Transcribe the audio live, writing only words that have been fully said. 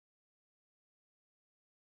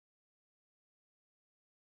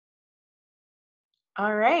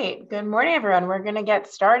All right. Good morning, everyone. We're going to get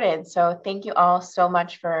started. So thank you all so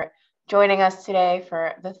much for joining us today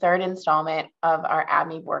for the third installment of our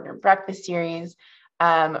ABNY Board-room Breakfast series.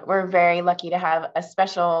 We're very lucky to have a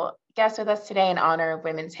special guest with us today in honor of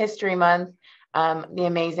Women's History Month, the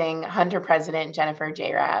amazing Hunter President, Jennifer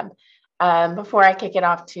J. Raab. Before I kick it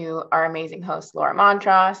off to our amazing host, Laura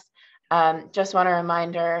Montross, just want to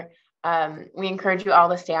reminder, we encourage you all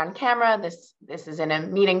to stay on camera. This is in a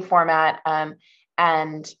meeting format.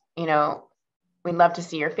 And, we'd love to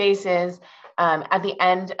see your faces. At the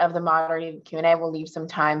end of the moderated Q&A, we'll leave some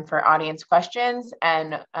time for audience questions.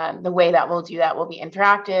 And the way that we'll do that will be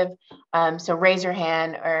interactive. So raise your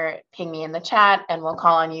hand or ping me in the chat and we'll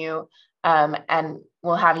call on you and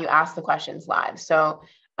we'll have you ask the questions live. So,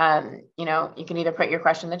 you can either put your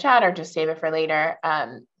question in the chat or just save it for later,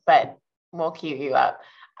 but we'll queue you up.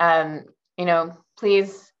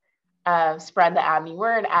 Please spread the ABNY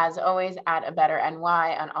word, as always, at A Better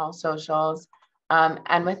NY on all socials.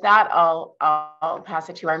 And with that, I'll pass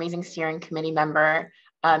it to our amazing steering committee member,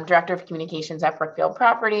 Director of Communications at Brookfield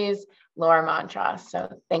Properties, Laura Montross.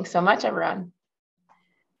 So thanks so much, everyone.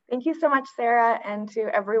 Thank you so much, Sarah, and to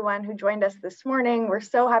everyone who joined us this morning. We're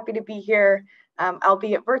so happy to be here,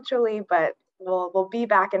 albeit virtually, but we'll be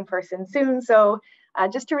back in person soon. So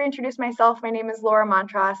just to reintroduce myself, my name is Laura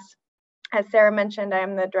Montross. As Sarah mentioned, I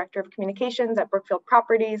am the Director of Communications at Brookfield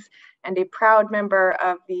Properties and a proud member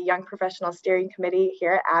of the Young Professional Steering Committee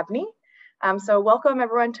here at ABNY. So welcome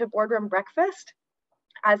everyone to Boardroom Breakfast.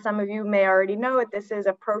 As some of you may already know, this is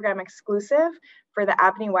a program exclusive for the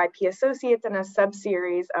ABNY YP Associates and a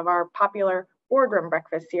sub-series of our popular Boardroom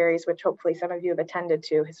Breakfast series, which hopefully some of you have attended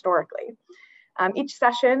to historically. Each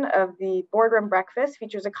session of the Boardroom Breakfast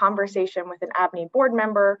features a conversation with an ABNY Board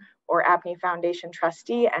Member or ABNY Foundation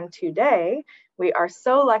Trustee, and today we are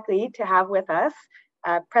so lucky to have with us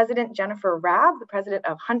President Jennifer Raab, the President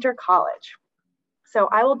of Hunter College. So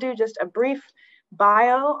I will do just a brief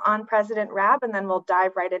bio on President Raab, and then we'll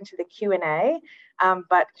dive right into the Q&A,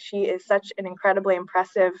 but she is such an incredibly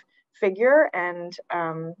impressive figure, and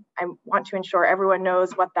I want to ensure everyone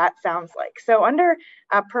knows what that sounds like. So under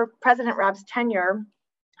President Raab's tenure,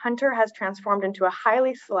 Hunter has transformed into a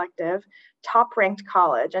highly selective, top-ranked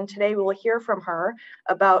college, and today we will hear from her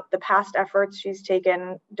about the past efforts she's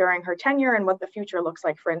taken during her tenure and what the future looks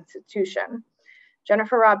like for institution.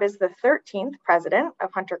 Jennifer Raab is the 13th president of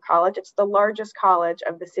Hunter College. It's the largest college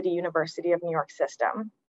of the City University of New York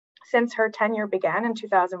system. Since her tenure began in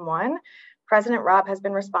 2001, President Raab has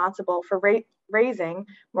been responsible for raising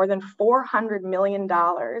more than $400 million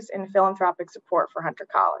in philanthropic support for Hunter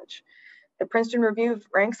College. The Princeton Review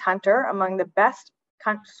ranks Hunter among the best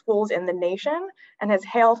schools in the nation and has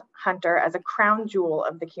hailed Hunter as a crown jewel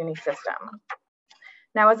of the CUNY system.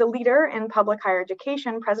 Now, as a leader in public higher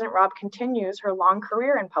education, President Raab continues her long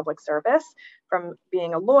career in public service, from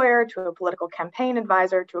being a lawyer to a political campaign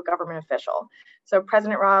advisor to a government official. So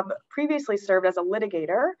President Raab previously served as a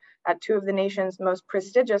litigator at two of the nation's most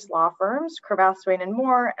prestigious law firms, Cravath, Swaine &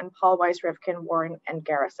 Moore, and Paul Weiss Rifkin, Warren &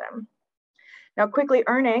 Garrison. Now, quickly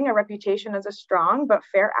earning a reputation as a strong but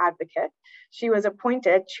fair advocate, she was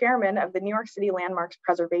appointed chairman of the New York City Landmarks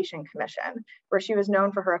Preservation Commission, where she was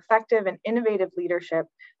known for her effective and innovative leadership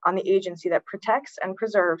on the agency that protects and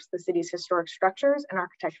preserves the city's historic structures and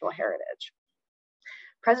architectural heritage.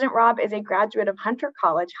 President Raab is a graduate of Hunter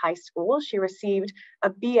College High School. She received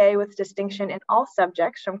a BA with distinction in all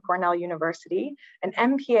subjects from Cornell University, an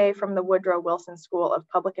MPA from the Woodrow Wilson School of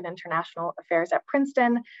Public and International Affairs at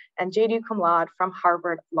Princeton, and JD Cum Laude from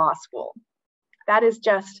Harvard Law School. That is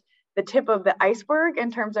just the tip of the iceberg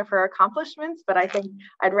in terms of her accomplishments, but I think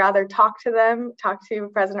I'd rather talk to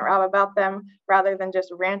President Raab about them rather than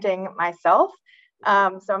just ranting myself. So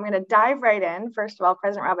I'm going to dive right in. First of all,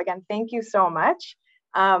 President Raab, again, thank you so much.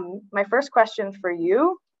 My first question for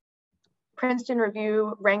you, Princeton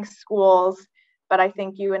Review ranks schools, but I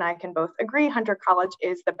think you and I can both agree Hunter College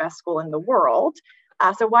is the best school in the world.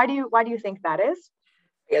 So why do you think that is?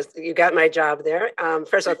 Yes, you got my job there.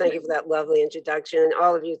 First of all, thank you for that lovely introduction.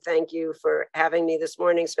 All of you, thank you for having me this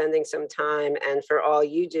morning, spending some time, and for all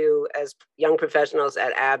you do as young professionals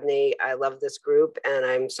at ABNY. I love this group, and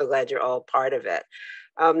I'm so glad you're all part of it.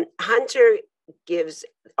 Hunter gives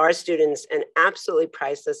our students an absolutely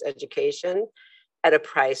priceless education at a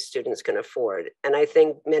price students can afford. And I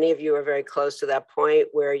think many of you are very close to that point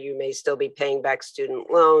where you may still be paying back student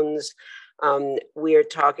loans. We are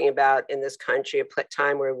talking about in this country a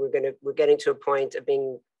time where we're getting to a point of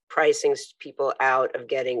being pricing people out of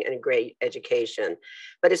getting a great education.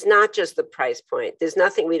 But it's not just the price point. There's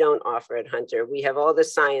nothing we don't offer at Hunter. We have all the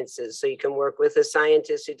sciences, so you can work with a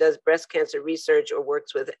scientist who does breast cancer research or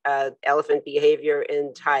works with elephant behavior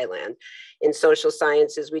in Thailand. In social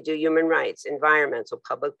sciences, we do human rights, environmental,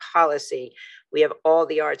 public policy. We have all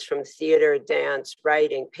the arts from theater, dance,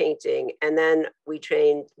 writing, painting, and then we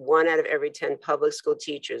train 1 out of every 10 public school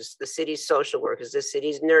teachers, the city's social workers, the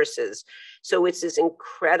city's nurses. So it's this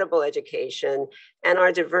incredible education, and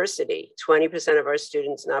our diversity. 20% of our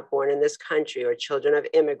students not born in this country or children of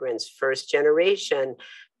immigrants, first generation.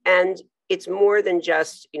 And it's more than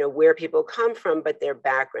just, where people come from, but their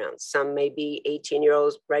backgrounds. Some may be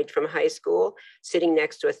 18-year-olds right from high school, sitting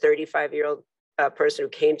next to a 35-year-old person who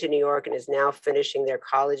came to New York and is now finishing their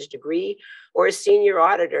college degree, or a senior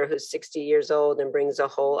auditor who's 60 years old and brings a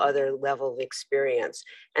whole other level of experience.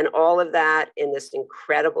 And all of that in this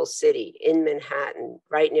incredible city in Manhattan,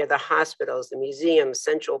 right near the hospitals, the museums,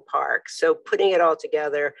 Central Park. So putting it all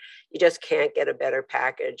together, you just can't get a better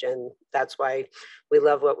package. And that's why we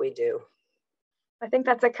love what we do. I think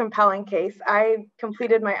that's a compelling case. I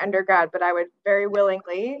completed my undergrad, but I would very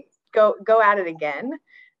willingly go at it again.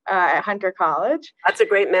 At Hunter College. That's a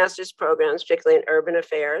great master's program, strictly in urban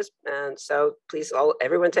affairs. And so please,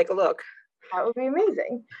 everyone take a look. That would be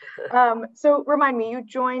amazing. So remind me, you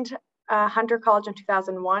joined Hunter College in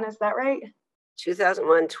 2001, is that right?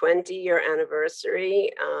 2001, 20-year anniversary,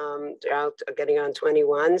 getting on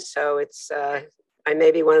 21. So it's, I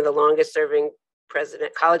may be one of the longest serving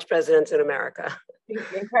college presidents in America.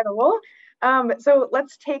 Incredible. So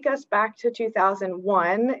let's take us back to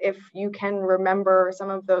 2001, if you can remember some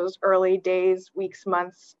of those early days, weeks,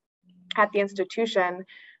 months at the institution.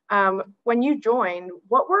 When you joined,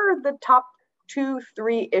 what were the top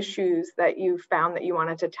 2-3 issues that you found that you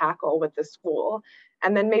wanted to tackle with the school?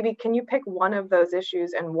 And then maybe can you pick one of those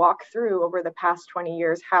issues and walk through over the past 20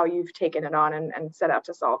 years how you've taken it on and set out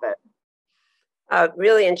to solve it?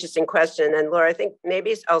 Really interesting question. And Laura, I think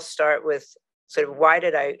maybe I'll start with sort of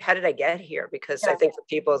how did I get here? Because I think for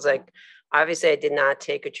people, it's like, obviously I did not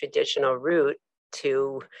take a traditional route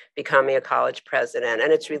to becoming a college president.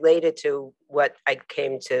 And it's related to what I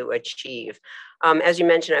came to achieve. As you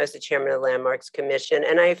mentioned, I was the chairman of the Landmarks Commission,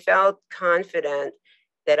 and I felt confident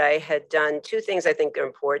that I had done 2 things I think are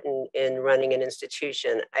important in running an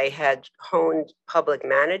institution. I had honed public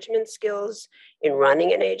management skills in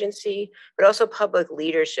running an agency, but also public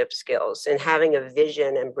leadership skills in having a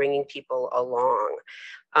vision and bringing people along.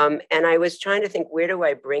 And I was trying to think, where do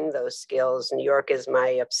I bring those skills? New York is my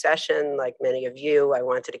obsession, like many of you. I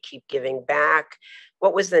wanted to keep giving back.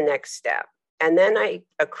 What was the next step? And then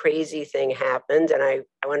a crazy thing happened. And I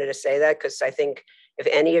wanted to say that because I think if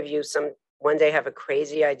any of you one day have a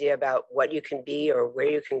crazy idea about what you can be or where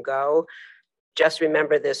you can go, just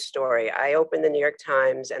remember this story. I opened the New York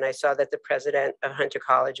Times and I saw that the president of Hunter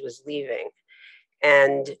College was leaving.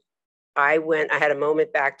 And I had a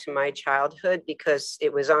moment back to my childhood because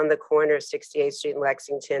it was on the corner of 68th Street in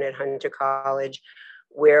Lexington at Hunter College,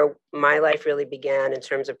 where my life really began in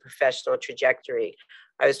terms of professional trajectory.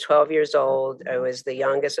 I was 12 years old. I was the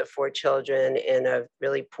youngest of 4 children in a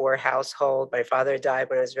really poor household. My father died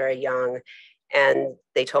when I was very young. And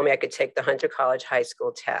they told me I could take the Hunter College high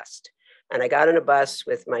school test. And I got on a bus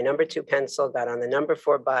with my number 2 pencil, got on the number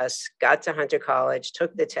 4 bus, got to Hunter College,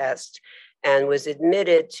 took the test, and was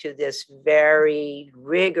admitted to this very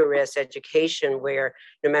rigorous education where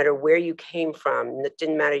no matter where you came from, it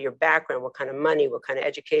didn't matter your background, what kind of money, what kind of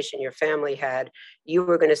education your family had, you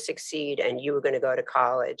were going to succeed and you were going to go to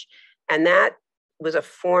college. And that was a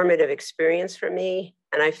formative experience for me.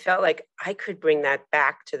 And I felt like I could bring that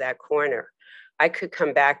back to that corner. I could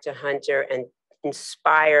come back to Hunter and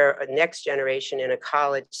inspire a next generation in a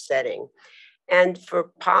college setting. And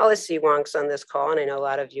for policy wonks on this call, and I know a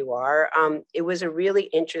lot of you are, it was a really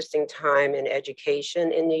interesting time in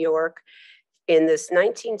education in New York. In the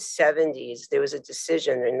 1970s, there was a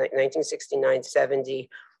decision in 1969-70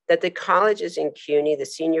 that the colleges in CUNY, the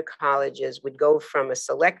senior colleges, would go from a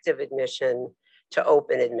selective admission to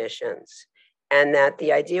open admissions. And that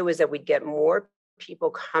the idea was that we'd get more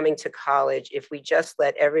people coming to college if we just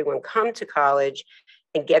let everyone come to college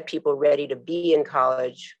and get people ready to be in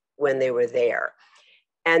college when they were there.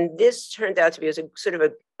 And this turned out to be a sort of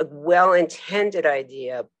a well-intended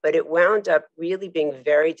idea, but it wound up really being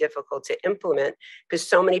very difficult to implement because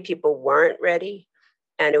so many people weren't ready.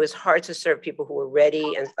 And it was hard to serve people who were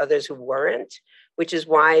ready and others who weren't. which is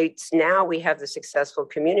why now we have the successful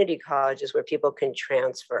community colleges where people can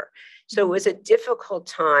transfer. So it was a difficult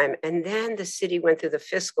time. And then the city went through the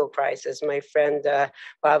fiscal crisis. My friend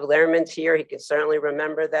Bob Lehrman's here. He can certainly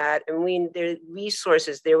remember that. And the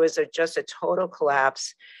resources, there was just a total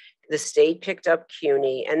collapse. The state picked up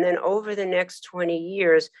CUNY. And then over the next 20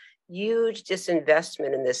 years, huge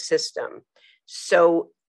disinvestment in this system. So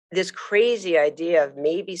this crazy idea of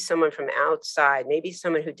maybe someone from outside, maybe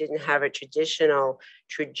someone who didn't have a traditional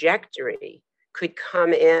trajectory could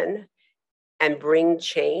come in and bring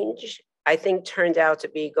change, I think turned out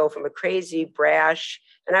to go from a crazy, brash,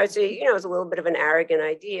 and I would say, it was a little bit of an arrogant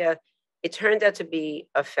idea. It turned out to be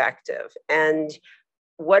effective. And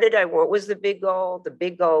what did I want? What was the big goal? The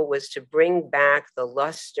big goal was to bring back the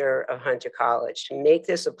luster of Hunter College, to make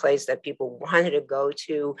this a place that people wanted to go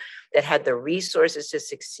to, that had the resources to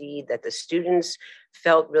succeed, that the students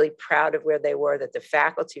felt really proud of where they were, that the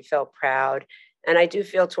faculty felt proud. And I do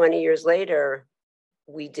feel 20 years later,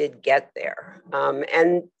 we did get there.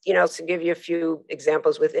 And, to give you a few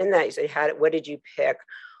examples within that, you say, what did you pick?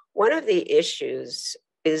 One of the issues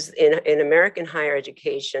is in American higher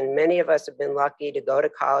education, many of us have been lucky to go to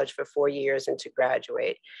college for 4 years and to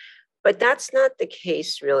graduate. But that's not the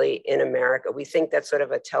case really in America. We think that's sort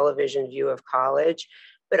of a television view of college,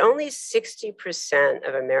 but only 60%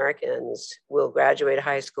 of Americans will graduate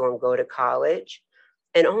high school and go to college.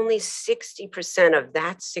 And only 60% of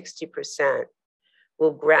that 60%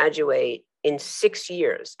 will graduate in 6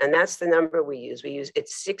 years. And that's the number we use.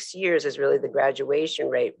 It's 6 years is really the graduation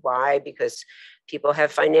rate. Why? Because people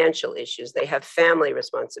have financial issues. They have family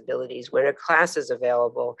responsibilities when a class is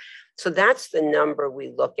available. So that's the number we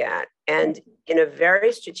look at. And in a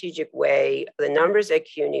very strategic way, the numbers at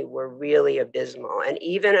CUNY were really abysmal. And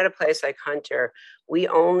even at a place like Hunter, we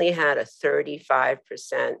only had a 35%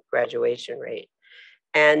 graduation rate.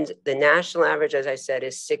 And the national average, as I said,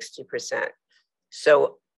 is 60%.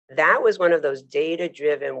 So that was one of those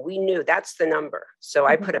data-driven, we knew that's the number. So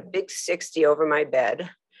I put a big 60 over my bed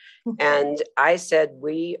and I said,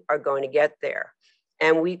 we are going to get there.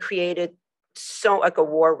 And we created like a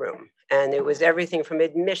war room. And it was everything from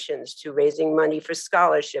admissions to raising money for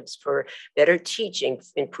scholarships, for better teaching,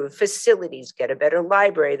 improve facilities, get a better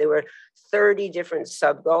library. There were 30 different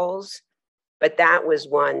sub-goals, but that was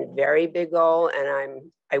one very big goal. And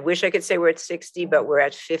I wish I could say we're at 60, but we're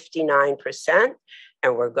at 59%.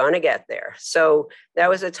 And we're going to get there. So that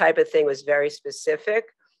was the type of thing, was very specific.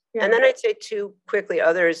 Yeah. And then I'd say two quickly,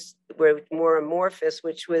 others were more amorphous,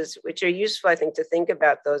 which are useful, I think, to think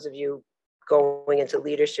about those of you going into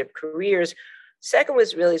leadership careers. Second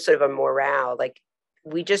was really sort of a morale. Like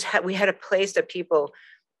we had a place that people,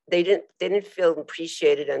 they didn't feel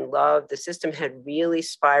appreciated and loved. The system had really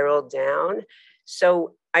spiraled down.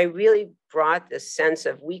 So I really brought this sense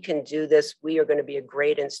of we can do this. We are going to be a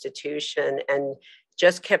great institution, and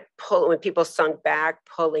just kept pulling, when people sunk back,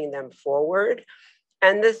 pulling them forward.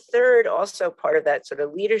 And the third, also part of that sort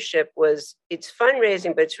of leadership, was it's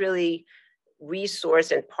fundraising, but it's really resource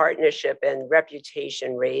and partnership and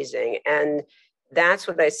reputation raising. And that's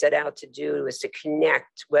what I set out to do, was to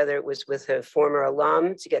connect, whether it was with a former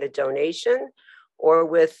alum to get a donation, or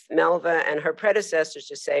with Melva and her predecessors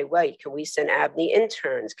to say, wait, can we send ABNY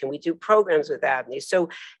interns? Can we do programs with ABNY? So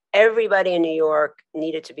everybody in New York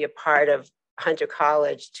needed to be a part of Hunter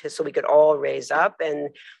College so we could all raise up. And,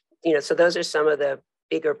 so those are some of the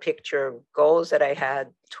bigger picture goals that I had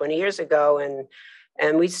 20 years ago.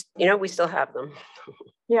 And we still have them.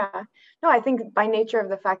 Yeah, no, I think by nature of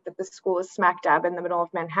the fact that the school is smack dab in the middle of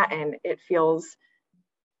Manhattan, it feels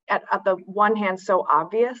at the one hand so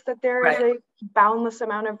obvious that there is a boundless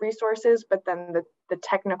amount of resources, but then the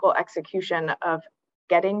technical execution of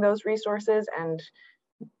getting those resources and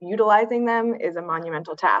utilizing them is a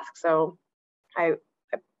monumental task. So I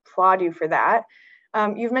applaud you for that.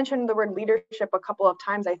 You've mentioned the word leadership a couple of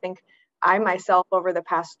times. I think I myself, over the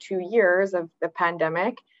past 2 years of the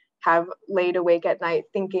pandemic, have laid awake at night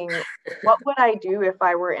thinking, what would I do if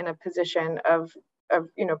I were in a position of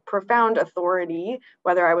profound authority,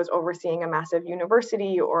 whether I was overseeing a massive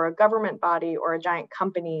university or a government body or a giant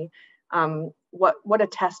company? What a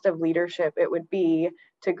test of leadership it would be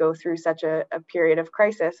to go through such a period of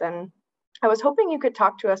crisis. And I was hoping you could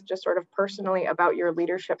talk to us just sort of personally about your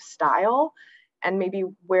leadership style and maybe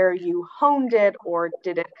where you honed it, or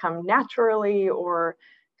did it come naturally, or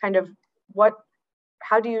kind of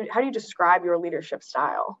how do you describe your leadership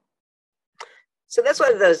style? So that's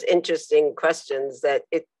one of those interesting questions that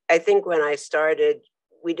I think when I started,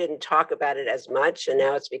 we didn't talk about it as much, and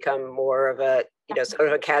now it's become more of a, sort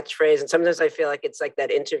of a catchphrase. And sometimes I feel like it's like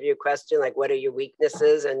that interview question, like, what are your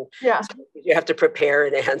weaknesses? And you have to prepare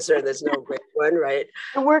an answer, and there's no great one, right?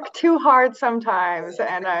 I work too hard sometimes,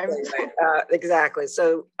 and I'm exactly.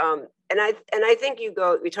 So, and I think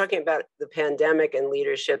we're talking about the pandemic and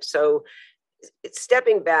leadership. So,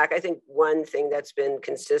 stepping back, I think one thing that's been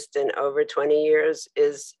consistent over 20 years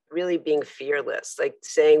is really being fearless, like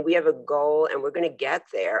saying we have a goal and we're going to get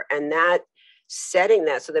there, and that setting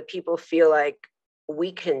that so that people feel like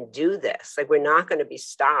we can do this, like we're not going to be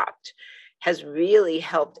stopped, has really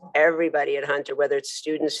helped everybody at Hunter, whether it's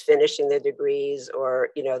students finishing their degrees or,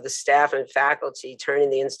 you know, the staff and faculty turning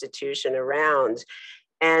the institution around.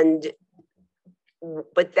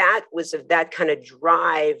 But that kind of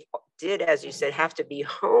drive did, as you said, have to be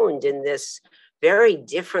honed in this very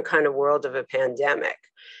different kind of world of a pandemic.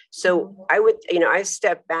 So I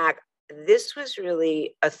stepped back. This was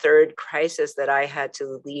really a third crisis that I had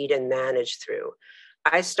to lead and manage through.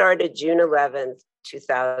 I started June 11th,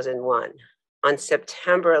 2001. On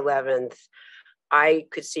September 11th, I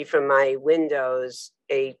could see from my windows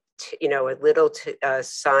a little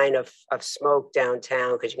sign of smoke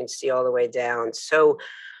downtown, because you can see all the way down. So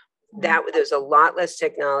there's a lot less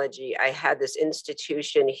technology. I had this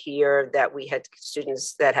institution here that we had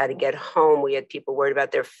students that had to get home. We had people worried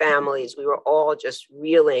about their families. We were all just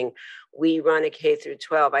reeling. We run a K through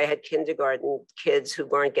 12. I had kindergarten kids who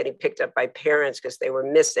weren't getting picked up by parents because they were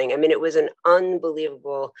missing. I mean, it was an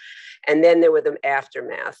unbelievable. And then there were the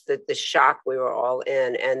aftermath, the shock we were all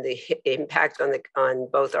in, and the impact on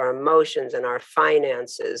both our emotions and our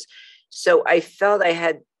finances. So I felt I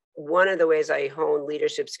had, one of the ways I honed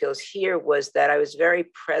leadership skills here was that I was very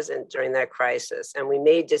present during that crisis, and we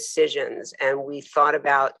made decisions, and we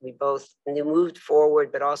both moved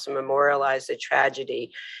forward, but also memorialized the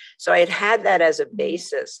tragedy. So I had that as a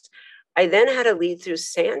basis. I then had to lead through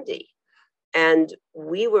Sandy, and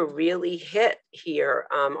we were really hit here.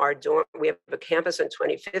 Our dorm, we have a campus on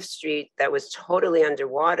 25th Street that was totally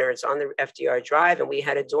underwater. It's on the FDR Drive, and we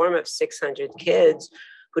had a dorm of 600 kids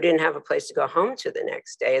who didn't have a place to go home to the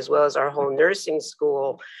next day, as well as our whole nursing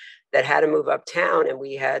school that had to move uptown. And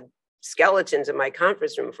we had skeletons in my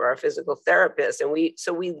conference room for our physical therapists. And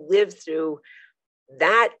so we lived through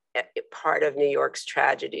that part of New York's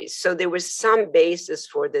tragedies. So there was some basis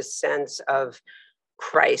for this sense of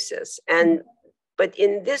crisis. But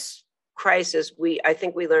in this crisis,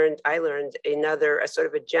 I learned a sort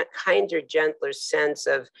of a kinder, gentler sense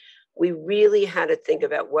of, we really had to think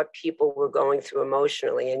about what people were going through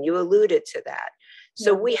emotionally. And you alluded to that.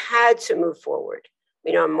 So we had to move forward.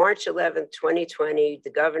 You know, on March 11th, 2020, the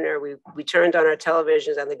governor, we turned on our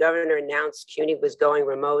televisions, and the governor announced CUNY was going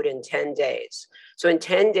remote in 10 days. So in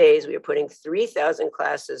 10 days, we were putting 3,000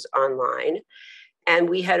 classes online. And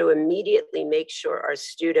we had to immediately make sure our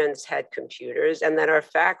students had computers and that our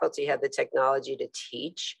faculty had the technology to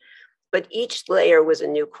teach. But each layer was a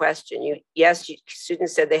new question.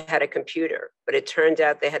 Students said they had a computer, but it turned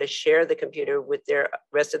out they had to share the computer with the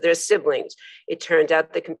rest of their siblings. It turned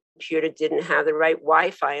out the computer didn't have the right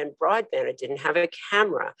Wi-Fi and broadband. It didn't have a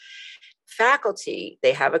camera. Faculty,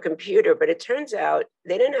 they have a computer, but it turns out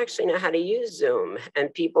they didn't actually know how to use Zoom.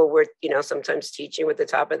 And people were, sometimes teaching with the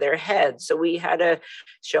top of their heads. So we had a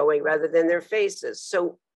showing rather than their faces.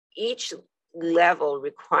 So each level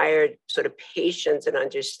required sort of patience and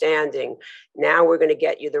understanding. Now we're going to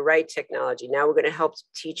get you the right technology. Now we're going to help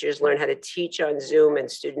teachers learn how to teach on Zoom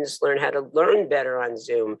and students learn how to learn better on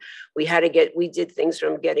Zoom. We did things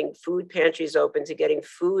from getting food pantries open to getting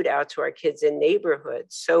food out to our kids in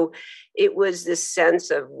neighborhoods. So it was this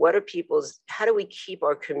sense of how do we keep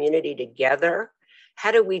our community together?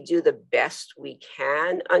 How do we do the best we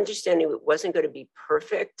can? Understanding it wasn't going to be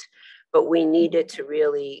perfect, but we needed to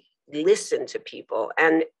really listen to people.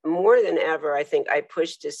 And more than ever, I think I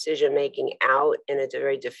pushed decision-making out in a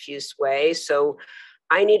very diffuse way. So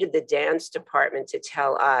I needed the dance department to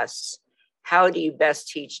tell us, how do you best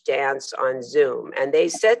teach dance on Zoom? And they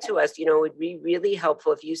said to us, it would be really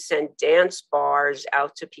helpful if you sent dance bars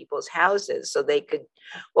out to people's houses so they could,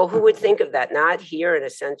 who would think of that? Not here in a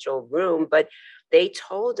central room, but they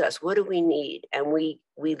told us, what do we need? And we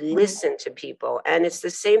listened to people. And it's the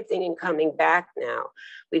same thing in coming back now.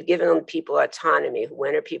 We've given people autonomy.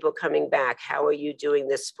 When are people coming back? How are you doing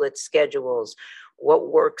the split schedules?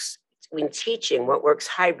 What works in teaching? What works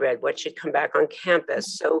hybrid? What should come back on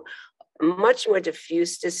campus? So much more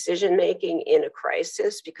diffuse decision-making in a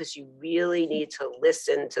crisis, because you really need to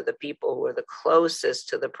listen to the people who are the closest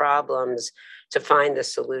to the problems to find the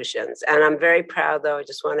solutions. And I'm very proud, though, I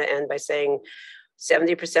just want to end by saying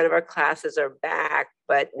 70% of our classes are back,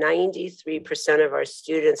 but 93% of our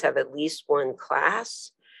students have at least one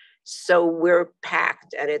class. So we're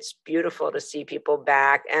packed, and it's beautiful to see people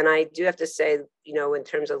back. And I do have to say, in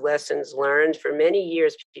terms of lessons learned, for many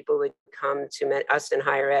years, people would come to us in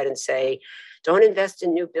higher ed and say, don't invest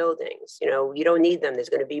in new buildings. You don't need them. There's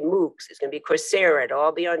going to be MOOCs. There's going to be Coursera. It'll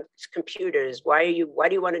all be on computers. Why do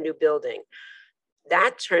you want a new building?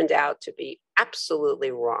 That turned out to be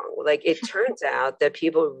absolutely wrong. Like, it turns out that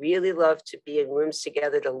people really love to be in rooms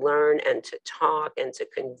together to learn and to talk and to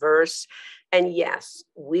converse. And yes,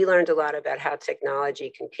 we learned a lot about how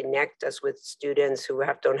technology can connect us with students who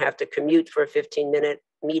don't have to commute for a 15-minute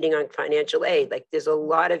meeting on financial aid. Like, there's a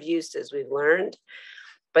lot of uses we've learned.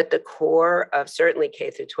 But the core of certainly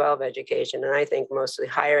K through 12 education, and I think mostly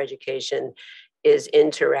higher education, is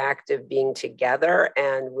interactive, being together,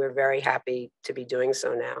 and we're very happy to be doing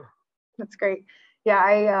so now. That's great. Yeah,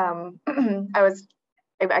 I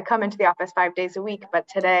come into the office 5 days a week, but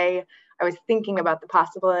today I was thinking about the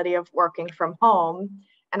possibility of working from home,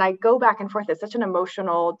 and I go back and forth. It's such an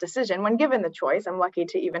emotional decision when given the choice. I'm lucky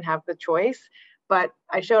to even have the choice, but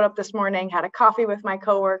I showed up this morning, had a coffee with my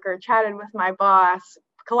coworker, chatted with my boss,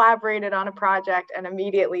 collaborated on a project, and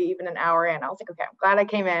immediately, even an hour in, I was like, okay, I'm glad I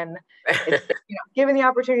came in. It's, given the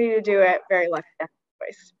opportunity to do it, very lucky to have the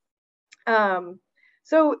choice.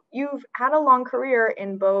 So you've had a long career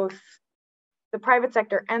in both the private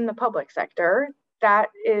sector and the public sector. That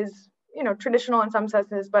is, traditional in some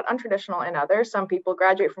senses, but untraditional in others. Some people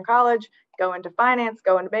graduate from college, go into finance,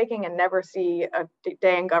 go into banking, and never see a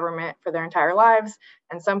day in government for their entire lives.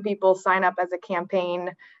 And some people sign up as a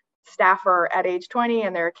campaign staffer at age 20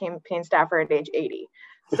 and they're a campaign staffer at age 80.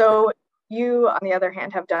 So you, on the other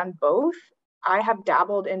hand, have done both. I have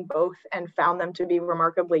dabbled in both and found them to be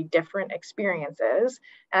remarkably different experiences.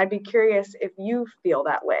 And I'd be curious if you feel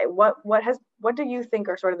that way. What do you think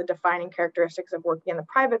are sort of the defining characteristics of working in the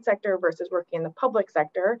private sector versus working in the public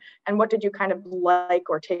sector? And what did you kind of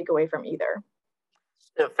like or take away from either?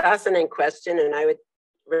 Fascinating question. And I would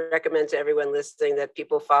recommend to everyone listening that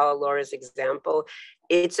people follow Laura's example.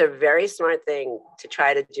 It's a very smart thing to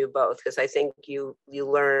try to do both, because I think you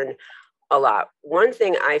learn a lot. One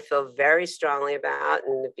thing I feel very strongly about,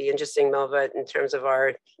 and it'd be interesting, Melva, in terms of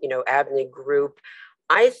our, ABNY group,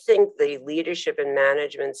 I think the leadership and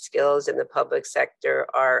management skills in the public sector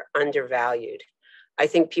are undervalued. I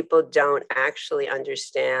think people don't actually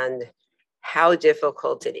understand how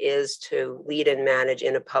difficult it is to lead and manage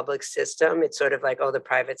in a public system. It's sort of like, the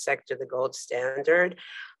private sector, the gold standard.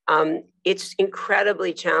 It's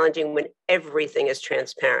incredibly challenging when everything is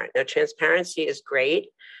transparent. Now, transparency is great,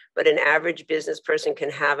 but an average business person can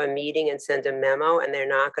have a meeting and send a memo, and they're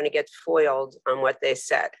not going to get foiled on what they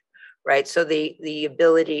said, right? So the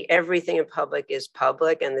ability, everything in public is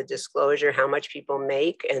public, and the disclosure, how much people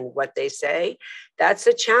make and what they say, that's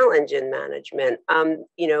a challenge in management. I'm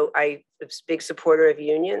a big supporter of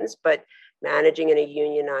unions, but managing in a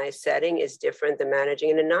unionized setting is different than managing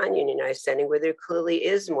in a non-unionized setting, where there clearly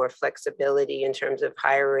is more flexibility in terms of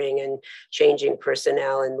hiring and changing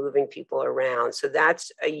personnel and moving people around. So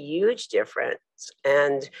that's a huge difference.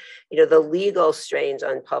 And, the legal strains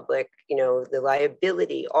on public, the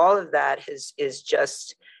liability, all of that is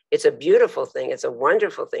just, it's a beautiful thing. It's a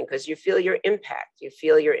wonderful thing, because you feel your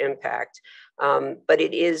impact. But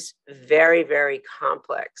it is very, very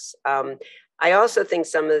complex. I also think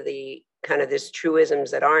some of the kind of this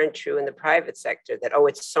truisms that aren't true in the private sector, that,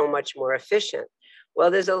 it's so much more efficient.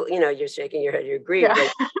 Well, there's you're shaking your head, you agree, yeah.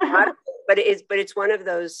 but it's one of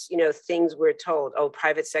those, things we're told,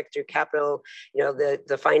 private sector capital,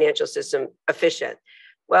 the financial system efficient.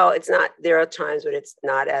 Well, it's not. There are times when it's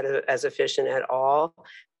not as efficient at all.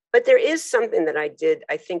 But there is something that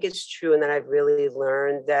I think is true, and that I've really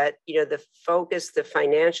learned, that, the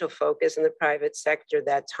financial focus in the private sector,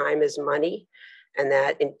 that time is money, and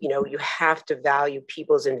that, you have to value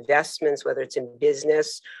people's investments, whether it's in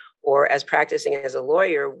business or as practicing as a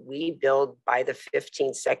lawyer, we bill by the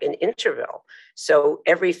 15-second interval. So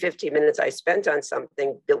every 15 minutes I spent on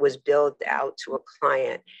something that was billed out to a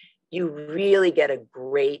client, you really get a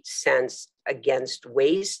great sense against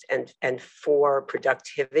waste and for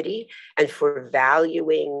productivity and for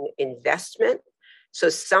valuing investment. So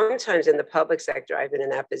sometimes in the public sector, I've been in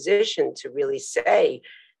that position to really say,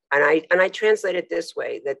 and I translate it this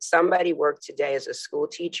way, that somebody worked today as a school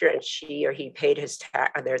teacher and she or he paid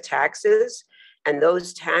their taxes, and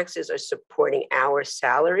those taxes are supporting our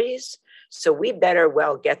salaries. So we better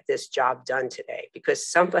well get this job done today,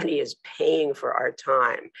 because somebody is paying for our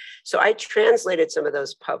time. So I translated some of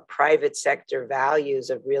those private sector values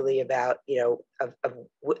of really about, of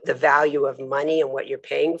the value of money and what you're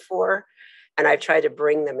paying for. And I've tried to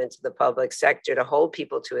bring them into the public sector to hold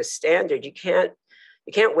people to a standard. You can't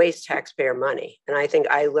you can't waste taxpayer money. And I think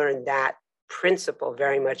I learned that principle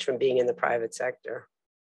very much from being in the private sector.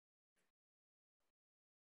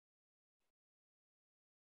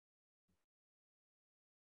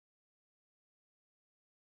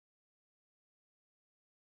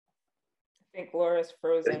 I think Laura's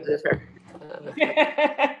frozen.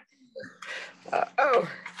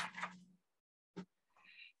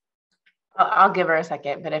 I'll give her a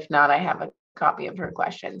second, but if not, I have a copy of her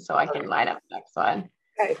question, so I can line up the next one.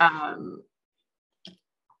 Okay.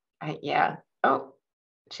 Yeah. Oh,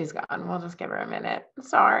 she's gone. We'll just give her a minute.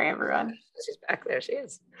 Sorry, everyone. She's back there. She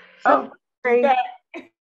is. Oh, great.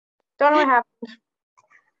 Don't know what happened.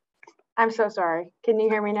 I'm so sorry. Can you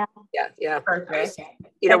hear me now? Yeah. Perfect.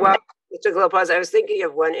 You know what? It took a little pause. I was thinking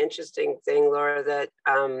of one interesting thing, Laura, that,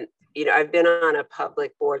 you know, I've been on a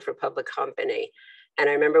public board for a public company. And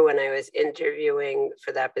I remember when I was interviewing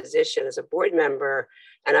for that position as a board member,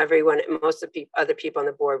 and most of the other people on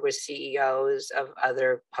the board were CEOs of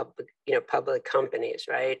other public companies,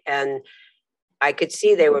 right? And I could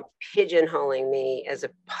see they were pigeonholing me as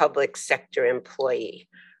a public sector employee,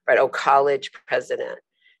 right? Oh, college president.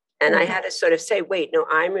 And I had to sort of say, wait, no,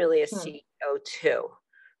 I'm really a CEO too,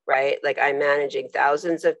 right? Like, I'm managing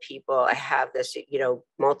thousands of people. I have this, you know,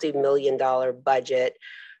 multi-million-dollar budget.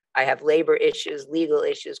 I have labor issues, legal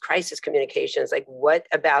issues, crisis communications. Like, what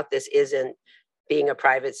about this isn't being a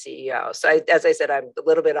private CEO? So as I said, I'm a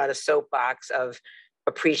little bit on a soapbox of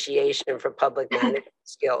appreciation for public management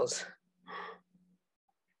skills.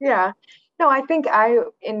 Yeah, no, I think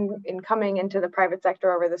in coming into the private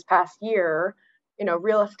sector over this past year, you know,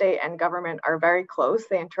 real estate and government are very close.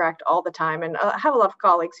 They interact all the time. And I have a lot of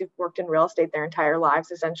colleagues who've worked in real estate their entire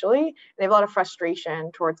lives, essentially. They have a lot of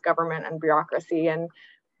frustration towards government and bureaucracy, and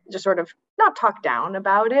just sort of not talk down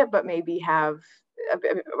about it, but maybe have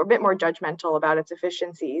a bit more judgmental about its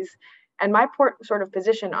efficiencies. And my sort of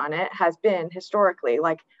position on it has been historically,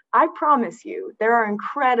 like, I promise you, there are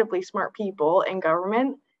incredibly smart people in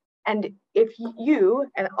government. And if you,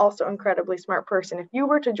 and also incredibly smart person, if you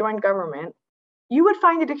were to join government, you would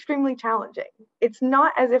find it extremely challenging. It's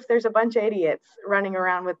not as if there's a bunch of idiots running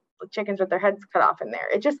around with chickens with their heads cut off in there.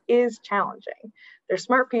 It just is challenging. There's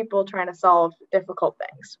smart people trying to solve difficult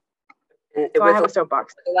things. And so I have a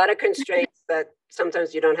soapbox. A lot of constraints that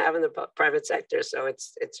sometimes you don't have in the private sector. So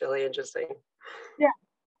it's really interesting.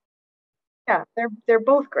 Yeah, they're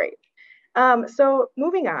both great. So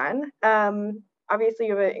moving on, obviously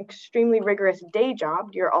you have an extremely rigorous day job.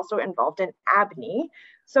 You're also involved in ABNY.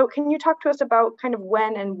 So can you talk to us about kind of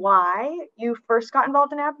when and why you first got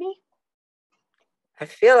involved in ABNY? I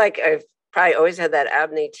feel like I've probably always had that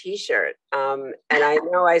ABNY t-shirt. And I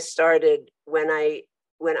know I started when I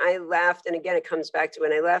left, and again, it comes back to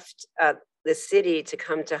when I left the city to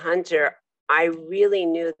come to Hunter, I really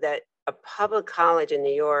knew that a public college in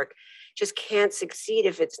New York just can't succeed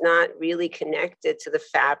if it's not really connected to the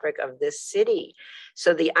fabric of this city.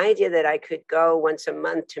 So the idea that I could go once a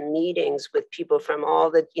month to meetings with people from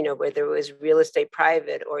all the, you know, whether it was real estate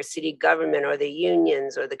private or city government or the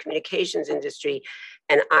unions or the communications industry,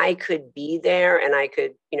 and I could be there and I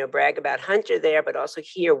could, you know, brag about Hunter there, but also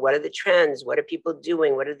hear what are the trends, what are people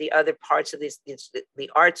doing, what are the other parts of the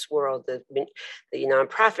arts world, the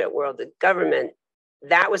nonprofit world, the government.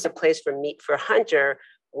 That was a place for Hunter.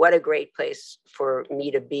 What a great place for me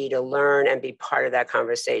to be, to learn and be part of that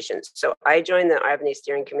conversation. So I joined the ABNY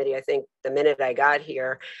steering committee, I think the minute I got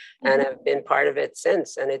here, and have been part of it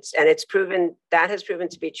since. And it's proven, that has proven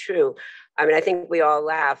to be true. I mean, I think we all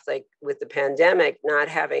laugh, like with the pandemic, not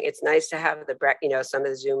having, it's nice to have some of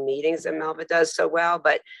the Zoom meetings that Melva does so well,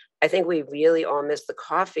 but I think we really all miss the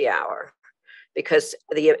coffee hour. Because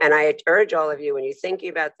and I urge all of you, when you're thinking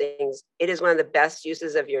about things, it is one of the best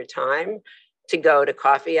uses of your time to go to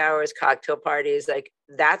coffee hours, cocktail parties. Like,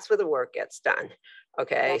 that's where the work gets done.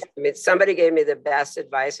 Okay. I mean, somebody gave me the best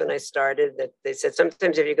advice when I started, that they said,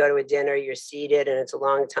 sometimes if you go to a dinner, you're seated and it's a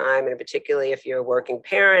long time. And particularly if you're a working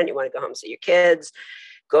parent, you want to go home, see your kids,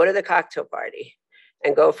 go to the cocktail party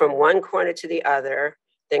and go from one corner to the other,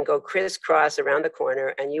 then go crisscross around the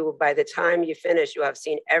corner. And you will, by the time you finish, you have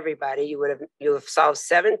seen everybody. You have solved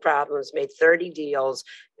 7 problems, made 30 deals,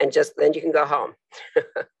 and just then you can go home.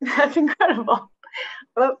 That's incredible.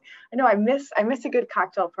 Well, I know I miss a good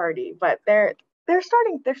cocktail party, but they're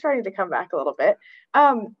starting to come back a little bit.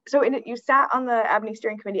 So you sat on the ABNY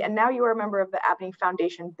steering committee, and now you are a member of the ABNY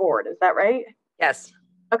Foundation Board. Is that right? Yes.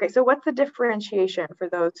 Okay. So what's the differentiation for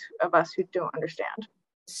those of us who don't understand?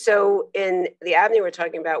 So in the ABNY, we're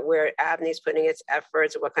talking about where ABNY is putting its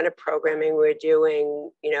efforts, what kind of programming we're doing,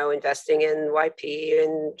 investing in YP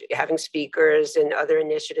and having speakers and other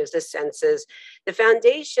initiatives, the census. The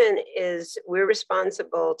foundation we're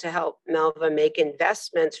responsible to help Melva make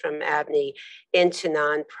investments from ABNY into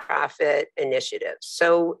nonprofit initiatives.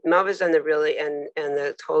 So Melva's done and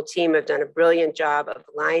the whole team have done a brilliant job of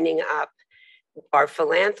lining up our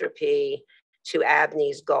philanthropy to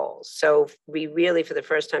ABNY's goals. So we really, for the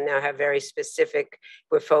first time now, have very specific,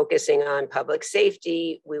 we're focusing on public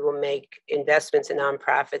safety. We will make investments in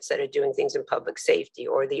nonprofits that are doing things in public safety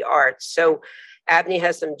or the arts. So ABNY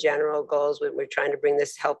has some general goals. We're trying to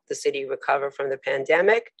help the city recover from the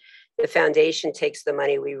pandemic. The foundation takes the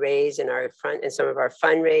money we raise in some of our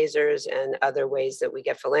fundraisers and other ways that we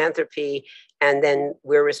get philanthropy. And then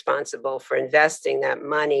we're responsible for investing that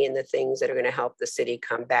money in the things that are going to help the city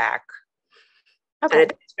come back. Okay.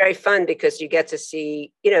 And it's very fun because you get to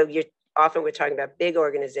see, often we're talking about big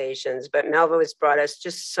organizations, but Melva has brought us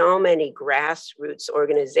just so many grassroots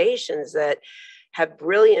organizations that have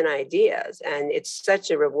brilliant ideas. And it's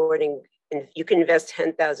such a rewarding, and you can invest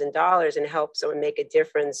 $10,000 and help someone make a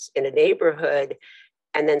difference in a neighborhood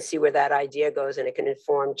and then see where that idea goes, and it can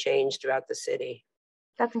inform change throughout the city.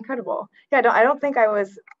 That's incredible. Yeah, I don't think I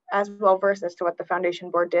was as well versed as to what the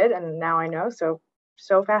foundation board did, and now I know,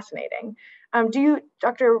 so fascinating.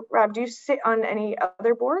 Dr. Raab, do you sit on any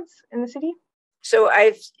other boards in the city? So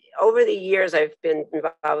over the years, I've been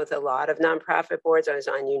involved with a lot of nonprofit boards. I was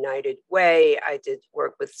on United Way. I did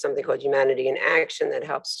work with something called Humanity in Action that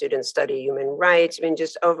helps students study human rights. I mean,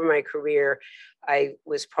 just over my career, I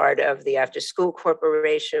was part of the After School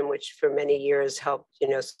Corporation, which for many years helped,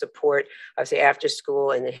 support, obviously, after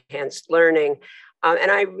school and enhanced learning.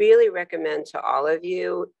 And I really recommend to all of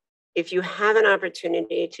you, if you have an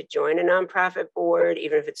opportunity to join a nonprofit board,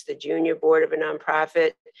 even if it's the junior board of a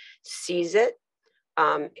nonprofit, seize it.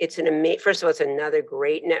 First of all, it's another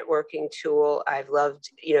great networking tool. I love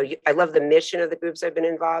the mission of the groups I've been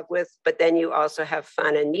involved with, but then you also have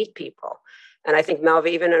fun and meet people. And I think, Melva,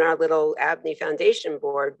 even in our little ABNY Foundation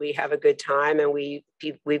board, we have a good time and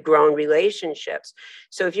we've grown relationships.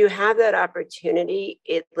 So if you have that opportunity,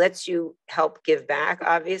 it lets you help give back,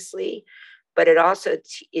 obviously, but it also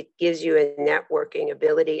it gives you a networking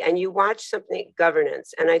ability, and you watch something,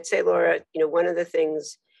 governance. And I'd say, Laura, one of the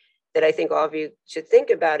things that I think all of you should think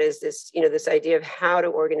about is this, this idea of how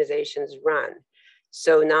do organizations run.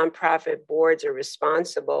 So nonprofit boards are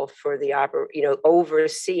responsible for the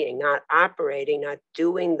overseeing, not operating, not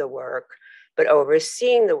doing the work, but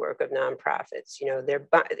overseeing the work of nonprofits.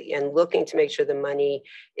 And looking to make sure the money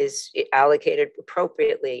is allocated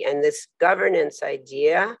appropriately. And this governance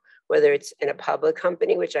idea, whether it's in a public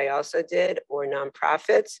company, which I also did, or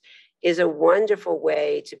nonprofits, is a wonderful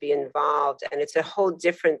way to be involved. And it's a whole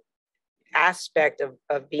different aspect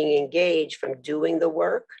of being engaged from doing the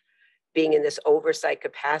work, being in this oversight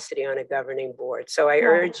capacity on a governing board. So I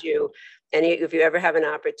urge you, and if you ever have an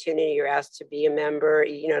opportunity, you're asked to be a member,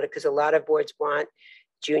 because a lot of boards want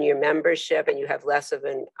junior membership and you have less of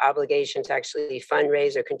an obligation to actually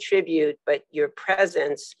fundraise or contribute, but your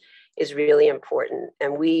presence is really important.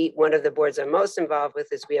 And one of the boards I'm most involved with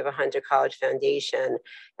is we have a Hunter College Foundation,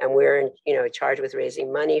 and we're charged with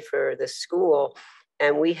raising money for the school.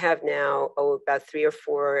 And we have now about 3 or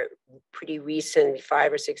 4 pretty recent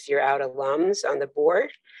 5 or 6 year out alums on the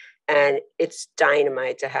board. And it's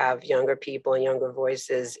dynamite to have younger people and younger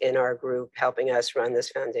voices in our group helping us run this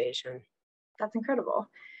foundation. That's incredible.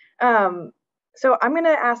 So I'm going to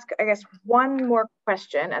ask, I guess, one more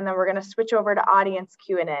question, and then we're going to switch over to audience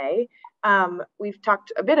Q&A. We've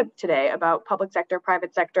talked a bit today about public sector,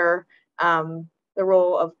 private sector, the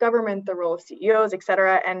role of government, the role of CEOs, et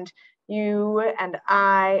cetera. And you and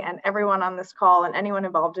I and everyone on this call and anyone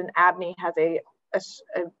involved in ABNY has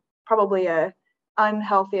probably a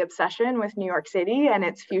unhealthy obsession with New York City and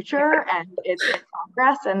its future and its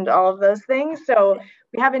progress and all of those things. So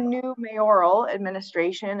we have a new mayoral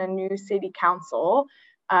administration, a new city council.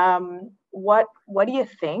 What do you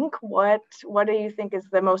think? What do you think is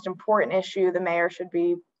the most important issue the mayor should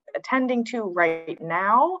be attending to right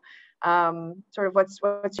now? Sort of what's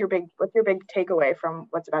your big takeaway from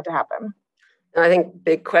what's about to happen? I think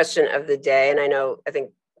big question of the day, and I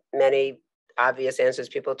think many obvious answers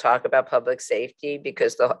people talk about public safety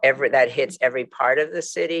because that hits every part of the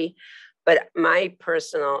city. But my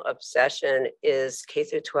personal obsession is K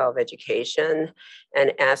through 12 education,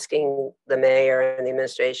 and asking the mayor and the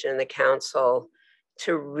administration and the council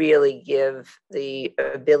to really give the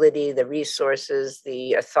ability, the resources,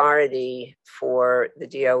 the authority for the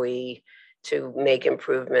DOE to make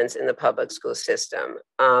improvements in the public school system.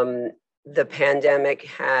 the pandemic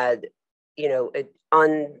had, an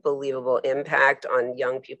unbelievable impact on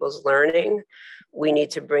young people's learning. We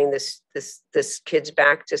need to bring this kids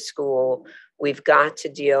back to school. We've got to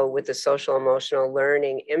deal with the social emotional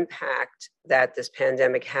learning impact that this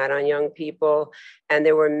pandemic had on young people. And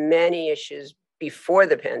there were many issues before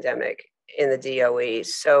the pandemic in the DOE.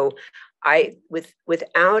 So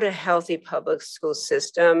without a healthy public school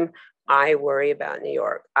system, I worry about New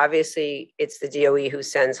York. Obviously, it's the DOE who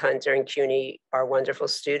sends Hunter and CUNY, our wonderful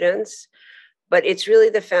students, but it's really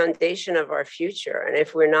the foundation of our future. And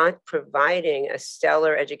if we're not providing a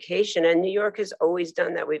stellar education, and New York has always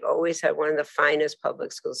done that, we've always had one of the finest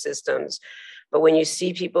public school systems. But when you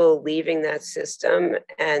see people leaving that system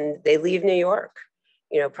and they leave New York,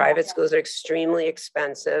 private schools are extremely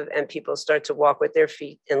expensive and people start to walk with their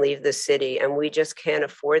feet and leave the city. And we just can't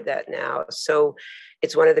afford that now. So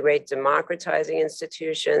it's one of the great democratizing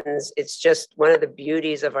institutions. It's just one of the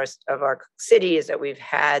beauties of our city is that we've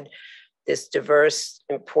had this diverse,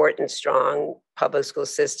 important, strong public school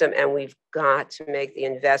system. And we've got to make the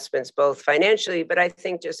investments both financially, but I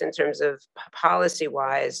think just in terms of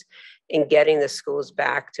policy-wise in getting the schools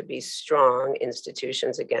back to be strong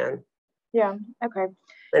institutions again. Yeah, okay.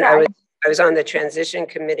 And I was on the transition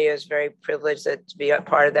committee. I was very privileged to be a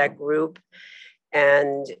part of that group.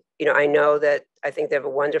 And, I know that I think they have a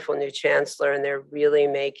wonderful new chancellor and they're really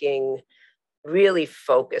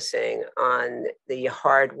focusing on the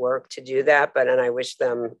hard work to do that. And I wish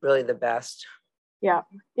them really the best. Yeah,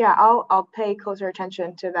 I'll pay closer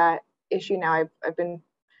attention to that issue now. I've been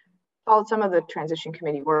followed some of the transition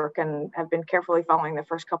committee work and have been carefully following the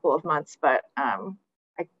first couple of months, but I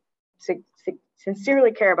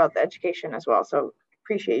sincerely care about the education as well. So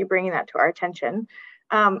appreciate you bringing that to our attention.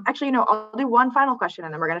 Actually, I'll do one final question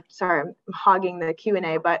and then I'm hogging the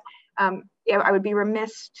Q&A, but I would be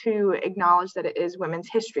remiss to acknowledge that it is Women's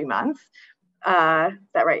History Month. Is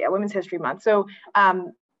that right? Yeah, Women's History Month. So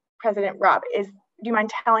President Raab, do you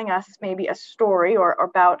mind telling us maybe a story or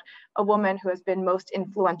about a woman who has been most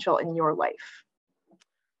influential in your life?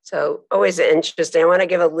 So always interesting. I want to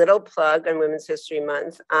give a little plug on Women's History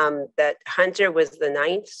Month that Hunter was the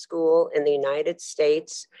 9th school in the United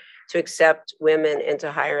States to accept women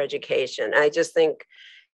into higher education. I just think,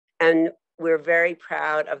 and we're very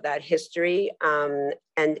proud of that history.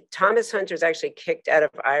 And Thomas Hunter was actually kicked out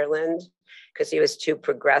of Ireland because he was too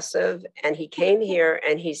progressive. And he came here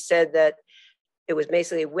and he said that it was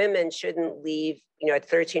basically women shouldn't leave, at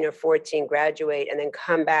 13 or 14, graduate and then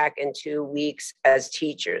come back in 2 weeks as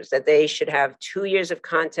teachers, that they should have 2 years of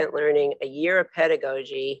content learning, a year of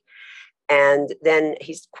pedagogy, and then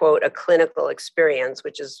he's, quote, a clinical experience,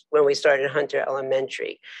 which is when we started Hunter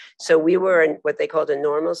Elementary. So we were in what they called a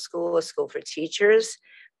normal school, a school for teachers,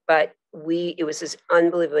 but it was this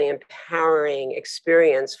unbelievably empowering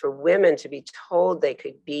experience for women to be told they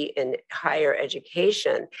could be in higher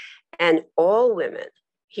education. And all women,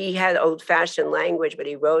 he had old-fashioned language, but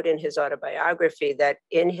he wrote in his autobiography that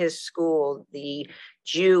in his school, the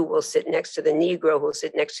Jew will sit next to the Negro, who will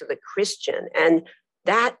sit next to the Christian. And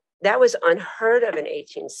that was unheard of in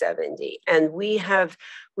 1870. And we have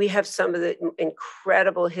some of the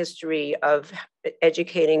incredible history of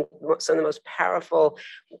educating some of the most powerful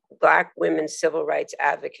Black women civil rights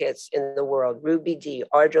advocates in the world. Ruby Dee,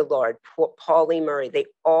 Audre Lorde, Pauli Murray, they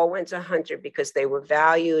all went to Hunter because they were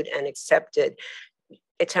valued and accepted.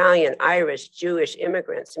 Italian, Irish, Jewish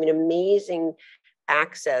immigrants. Amazing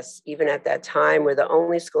access, even at that time. We're the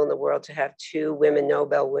only school in the world to have 2 women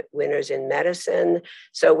Nobel winners in medicine.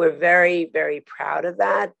 So we're very, very proud of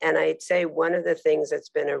that. And I'd say one of the things that's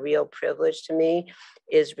been a real privilege to me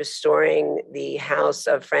is restoring the house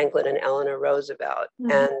of Franklin and Eleanor Roosevelt.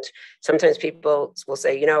 Mm-hmm. And sometimes people will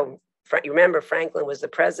say, you remember Franklin was the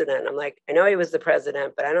president. I'm like, I know he was the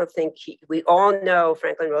president, but I don't think we all know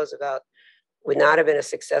Franklin Roosevelt would not have been a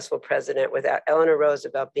successful president without Eleanor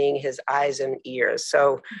Roosevelt being his eyes and ears.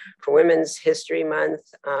 So for Women's History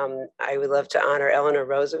Month, I would love to honor Eleanor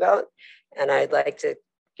Roosevelt. And I'd like to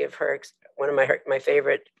give her one of my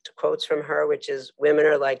favorite quotes from her, which is, "Women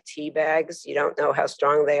are like tea bags. You don't know how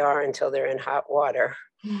strong they are until they're in hot water."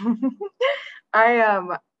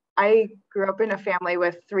 I grew up in a family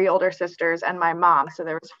with 3 older sisters and my mom. So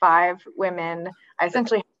there was 5 women. I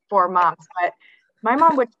essentially had 4 moms, but my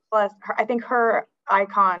mom would tell us, I think her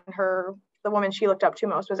icon, the woman she looked up to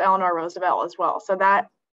most was Eleanor Roosevelt as well. So that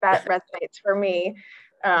resonates for me.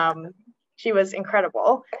 She was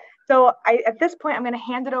incredible. So at this point, I'm going to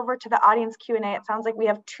hand it over to the audience Q&A. It sounds like we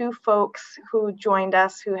have 2 folks who joined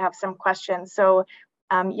us who have some questions. So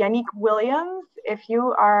Yannick Williams, if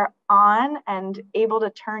you are on and able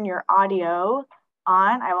to turn your audio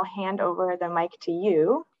on, I will hand over the mic to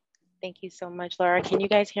you. Thank you so much, Laura. Can you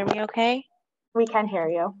guys hear me okay? We can hear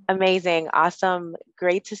you. Amazing. Awesome.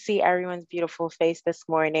 Great to see everyone's beautiful face this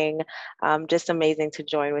morning. Just amazing to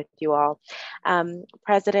join with you all.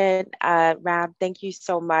 President Raab, thank you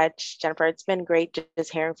so much. Jennifer, it's been great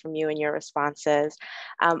just hearing from you and your responses.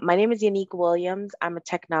 My name is Unique Williams. I'm a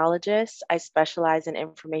technologist. I specialize in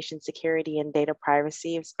information security and data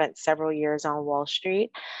privacy. I've spent several years on Wall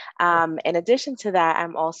Street. In addition to that,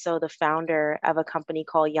 I'm also the founder of a company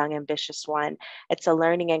called Young Ambitious One. It's a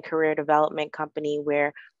learning and career development company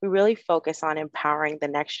where we really focus on empowering the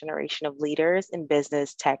next generation of leaders in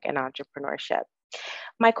business, tech, and entrepreneurship.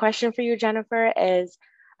 My question for you, Jennifer, is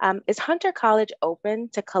Hunter College open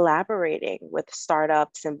to collaborating with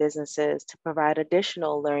startups and businesses to provide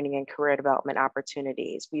additional learning and career development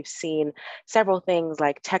opportunities? We've seen several things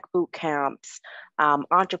like tech boot camps,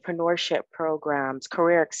 entrepreneurship programs,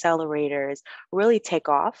 career accelerators really take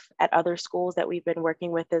off at other schools that we've been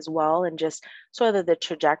working with as well, and just sort of the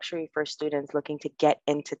trajectory for students looking to get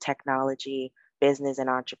into technology, business, and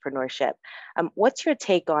entrepreneurship. What's your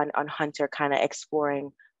take on Hunter kind of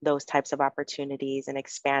exploring those types of opportunities and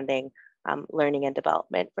expanding learning and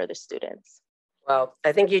development for the students? Well,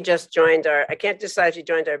 I think you just joined I can't decide if you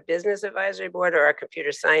joined our business advisory board or our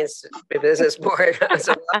computer science business board.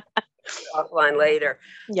 So offline later.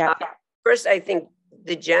 Yeah. First, I think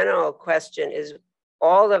the general question is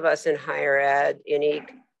all of us in higher ed,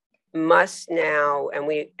 Unique, must now, and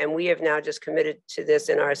we have now just committed to this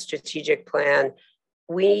in our strategic plan,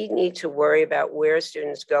 we need to worry about where a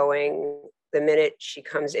student's going the minute she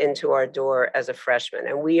comes into our door as a freshman.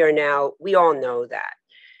 And we all know that.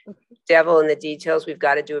 Devil in the details, we've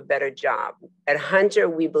got to do a better job. At Hunter,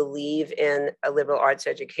 we believe in a liberal arts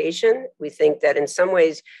education. We think that in some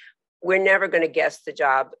ways, we're never going to guess the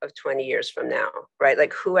job of 20 years from now, right?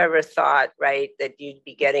 Like whoever thought, right, that you'd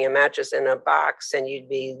be getting a mattress in a box and you'd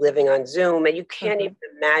be living on Zoom, and you can't even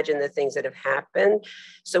imagine the things that have happened.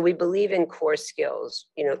 So we believe in core skills,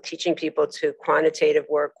 teaching people to quantitative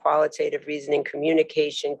work, qualitative reasoning,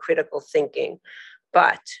 communication, critical thinking.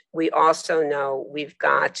 But we also know we've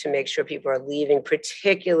got to make sure people are leaving,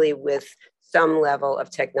 particularly with some level of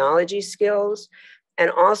technology skills, and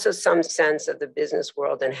also some sense of the business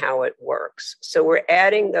world and how it works. So we're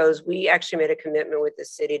adding those. We actually made a commitment with the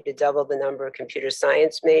city to double the number of computer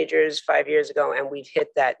science majors 5 years ago, and we've hit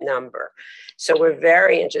that number. So we're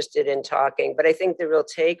very interested in talking. But I think the real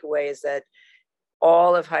takeaway is that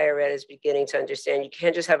all of higher ed is beginning to understand you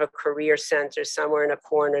can't just have a career center somewhere in a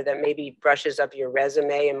corner that maybe brushes up your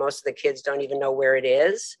resume and most of the kids don't even know where it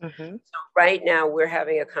is. So right now we're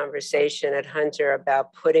having a conversation at Hunter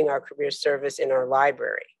about putting our career service in our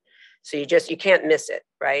library. So you can't miss it,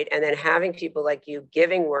 right? And then having people like you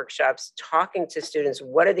giving workshops, talking to students,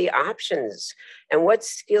 what are the options and what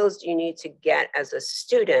skills do you need to get as a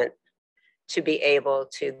student to be able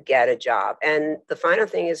to get a job. And the final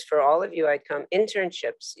thing is for all of you,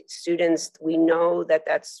 internships, students, we know that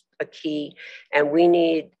that's a key, and we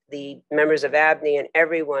need the members of ABNY and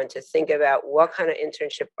everyone to think about what kind of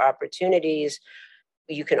internship opportunities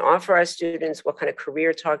you can offer our students, what kind of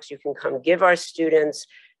career talks you can come give our students.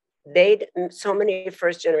 So many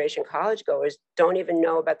first generation college goers don't even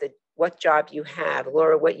know about what job you have,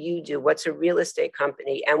 Laura, what you do, what's a real estate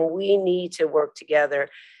company. And we need to work together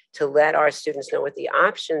to let our students know what the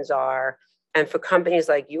options are, and for companies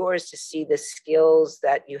like yours to see the skills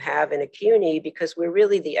that you have in a CUNY, because we're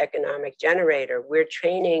really the economic generator. We're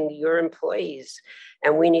training your employees,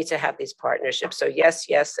 and we need to have these partnerships. So yes,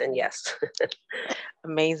 yes, and yes.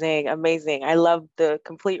 Amazing, amazing. I love the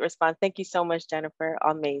complete response. Thank you so much, Jennifer.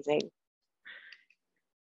 Amazing.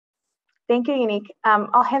 Thank you, Unique.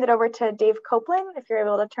 I'll hand it over to Dave Copeland, if you're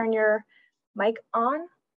able to turn your mic on.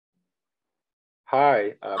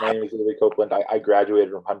 Hi, my name is David Copeland. I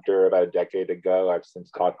graduated from Hunter about a decade ago. I've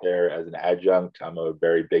since taught there as an adjunct. I'm a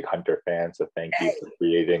very big Hunter fan, so thank you for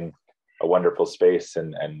creating a wonderful space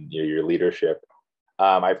and your leadership.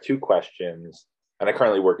 I have two questions, and I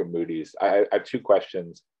currently work at Moody's. I have two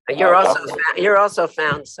questions. You're also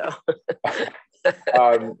found, so.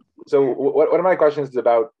 So one of my questions is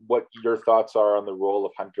about what your thoughts are on the role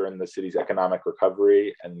of Hunter in the city's economic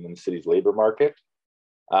recovery and in the city's labor market.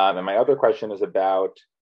 And my other question is about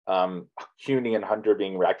CUNY and Hunter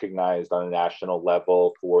being recognized on a national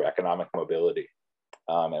level for economic mobility,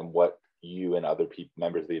 and what you and other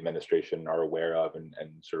members of the administration are aware of, and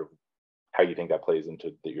sort of how you think that plays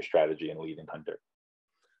into your strategy in leading Hunter.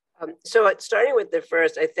 So starting with the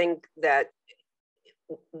first, I think that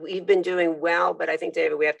we've been doing well, but I think,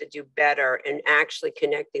 David, we have to do better in actually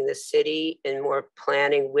connecting the city and more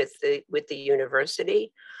planning with the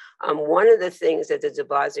university. One of the things that the de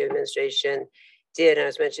Blasio administration did, and I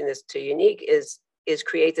was mentioning this to Unique, is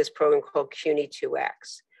create this program called CUNY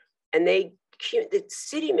 2X. And the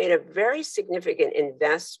city made a very significant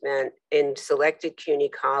investment in selected CUNY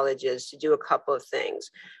colleges to do a couple of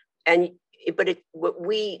things. But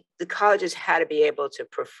the colleges had to be able to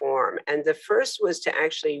perform. And the first was to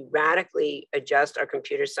actually radically adjust our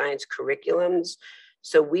computer science curriculums.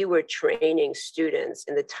 So we were training students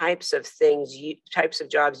in the types of things, types of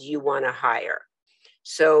jobs you want to hire.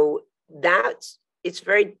 So it's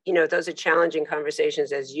very, those are challenging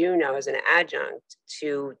conversations, as you know, as an adjunct,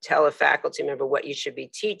 to tell a faculty member what you should be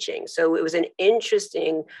teaching. So it was an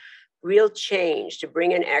interesting, real change to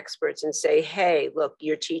bring in experts and say, hey, look,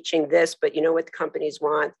 you're teaching this, but you know what the companies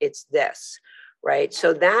want? It's this, right?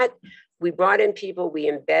 So that we brought in people, we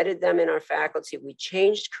embedded them in our faculty, we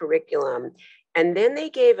changed curriculum, and then they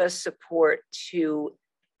gave us support to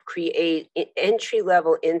create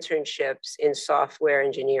entry-level internships in software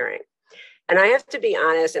engineering. And I have to be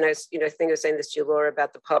honest, and I think I was saying this to you, Laura,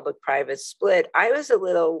 about the public-private split. I was a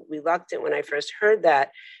little reluctant when I first heard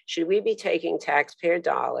that. Should we be taking taxpayer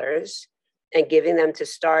dollars and giving them to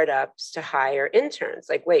startups to hire interns?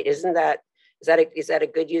 Like, wait, is that a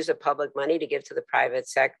good use of public money to give to the private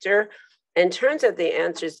sector? And turns out the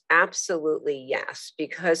answer is absolutely yes,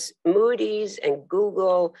 because Moody's and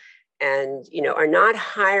Google and are not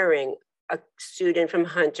hiring a student from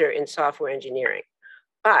Hunter in software engineering.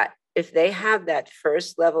 But if they have that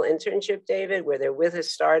first level internship, David, where they're with a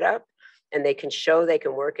startup and they can show they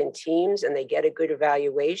can work in teams and they get a good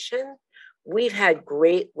evaluation, we've had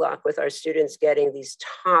great luck with our students getting these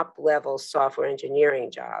top level software engineering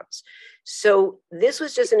jobs. So this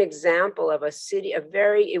was just an example of a city,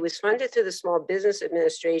 it was funded through the Small Business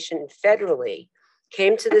Administration federally,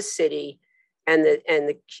 came to the city, and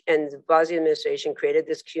the Blasio administration created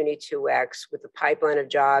this CUNY 2X with a pipeline of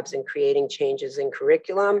jobs and creating changes in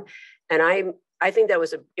curriculum. And I think it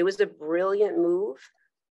was a brilliant move,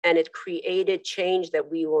 and it created change that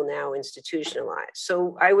we will now institutionalize.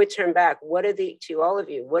 So I would turn back, to all of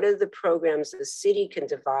you, what are the programs the city can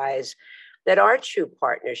devise that are true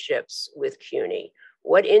partnerships with CUNY?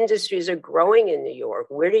 What industries are growing in New York?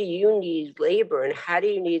 Where do you need labor, and how do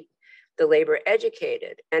you need the labor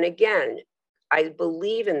educated? And again, I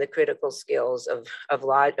believe in the critical skills of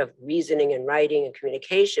reasoning and writing and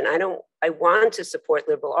communication. I want to support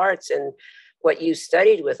liberal arts and what you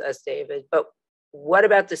studied with us, David, but what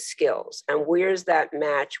about the skills? And where's that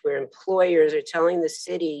match where employers are telling the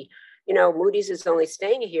city, Moody's is only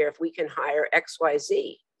staying here if we can hire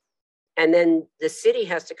XYZ. And then the city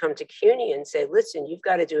has to come to CUNY and say, listen, you've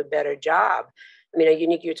got to do a better job. I mean,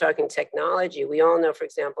 Unique, you're talking technology. We all know, for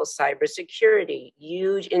example, cybersecurity,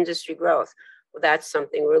 huge industry growth. Well, that's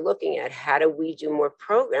something we're looking at. How do we do more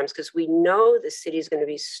programs? Because we know the city is going to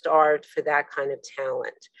be starved for that kind of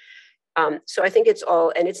talent. So I think it's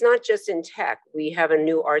all, and it's not just in tech. We have a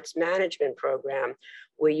new arts management program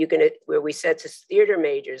where we said to theater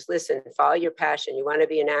majors, listen, follow your passion. You want to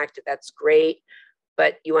be an actor, that's great.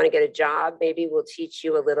 But you want to get a job, maybe we'll teach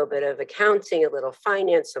you a little bit of accounting, a little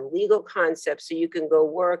finance, some legal concepts, so you can go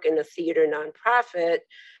work in a theater nonprofit,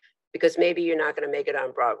 because maybe you're not going to make it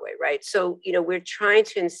on Broadway, right? So, we're trying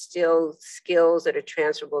to instill skills that are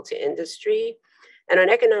transferable to industry. And on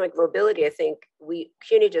economic mobility, I think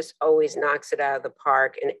CUNY just always knocks it out of the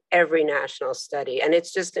park in every national study. And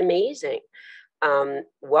it's just amazing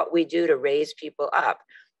what we do to raise people up.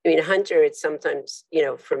 I mean, Hunter, it's sometimes,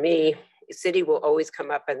 for me, the city will always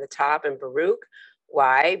come up on the top in Baruch.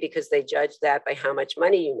 Why? Because they judge that by how much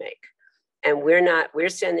money you make. And we're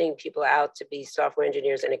sending people out to be software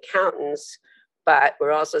engineers and accountants, but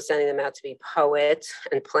we're also sending them out to be poets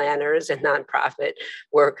and planners and nonprofit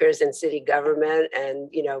workers in city government and,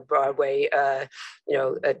 Broadway,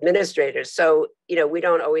 administrators. So, we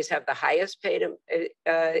don't always have the highest paid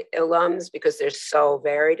alums because they're so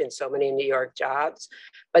varied and so many New York jobs,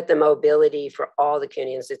 but the mobility for all the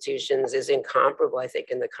CUNY institutions is incomparable, I think,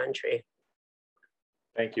 in the country.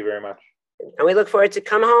 Thank you very much. And we look forward to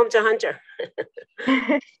come home to Hunter.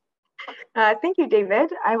 Thank you,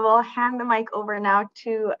 David. I will hand the mic over now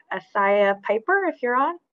to Asaya Piper, if you're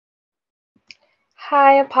on.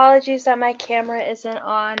 Hi, apologies that my camera isn't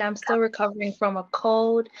on. I'm still recovering from a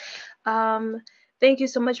cold. Thank you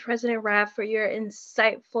so much, President Raab, for your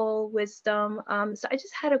insightful wisdom. So I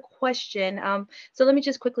just had a question. So let me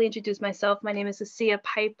just quickly introduce myself. My name is Asaya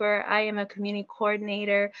Piper. I am a community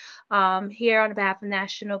coordinator here on behalf of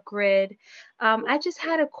National Grid. I just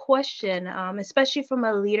had a question, especially from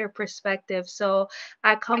a leader perspective. So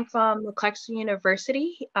I come from Clarkson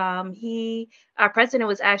University. Our president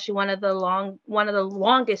was actually one of the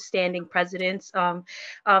longest standing presidents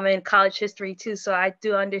in college history too. So I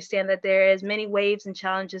do understand that there is many waves and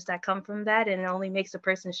challenges that come from that, and it only makes a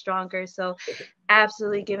person stronger. So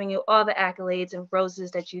absolutely giving you all the accolades and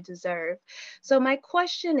roses that you deserve. So my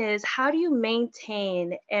question is, how do you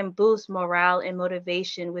maintain and boost morale and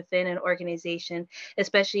motivation within an organization,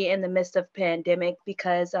 especially in the midst of pandemic?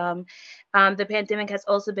 Because the pandemic has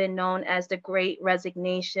also been known as the Great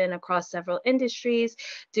Resignation across several industries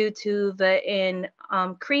due to the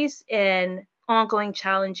increase in ongoing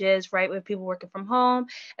challenges, right, with people working from home,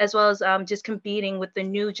 as well as just competing with the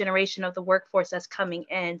new generation of the workforce that's coming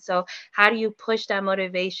in. So how do you push that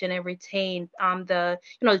motivation and retain the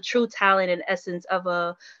true talent and essence of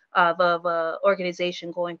a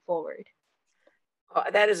organization going forward? Oh,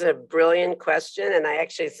 that is a brilliant question, and I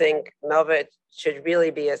actually think, Melva, it should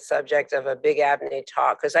really be a subject of a big ABNY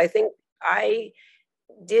talk, because I think I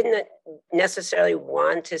didn't necessarily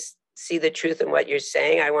want to see the truth in what you're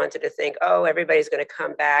saying. I wanted to think, oh, everybody's going to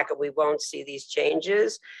come back and we won't see these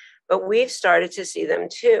changes. But we've started to see them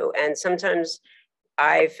too. And sometimes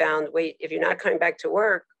I found, wait, if you're not coming back to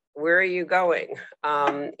work, where are you going?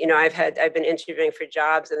 I've been interviewing for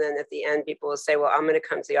jobs, and then at the end, people will say, well, I'm going to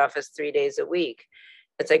come to the office 3 days a week.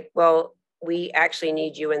 It's like, well, we actually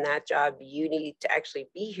need you in that job. You need to actually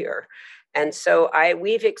be here. And so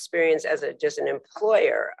we've experienced as just an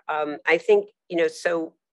employer, I think,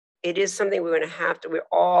 so it is something we're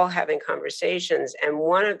all having conversations. And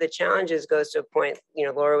one of the challenges goes to a point,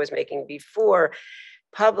 Laura was making before.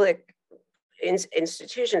 Public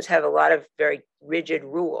institutions have a lot of very rigid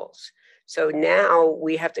rules. So now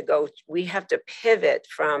we have to pivot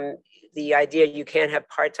from the idea you can't have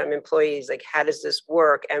part-time employees, like how does this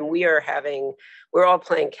work? And we're all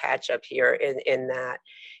playing catch up here in that.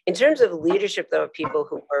 In terms of leadership, though, of people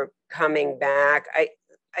who are coming back,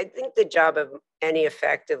 I think the job of any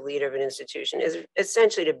effective leader of an institution is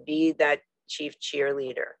essentially to be that chief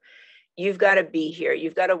cheerleader. You've got to be here.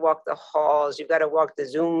 You've got to walk the halls. You've got to walk the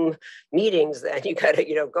Zoom meetings. Then you got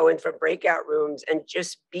to, go in from breakout rooms and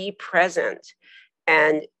just be present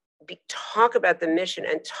and talk about the mission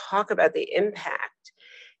and talk about the impact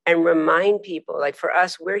and remind people, like for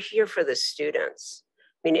us, we're here for the students.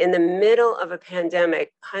 I mean, in the middle of a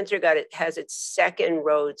pandemic, Hunter has its second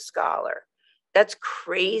Rhodes Scholar. That's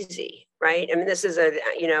crazy, right? I mean, this is an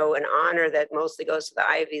honor that mostly goes to the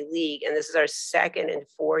Ivy League, and this is our second in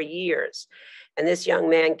 4 years. And this young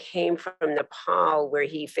man came from Nepal, where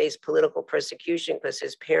he faced political persecution because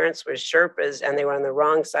his parents were Sherpas and they were on the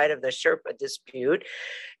wrong side of the Sherpa dispute,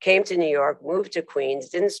 came to New York, moved to Queens,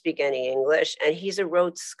 didn't speak any English, and he's a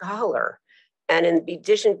Rhodes Scholar. And in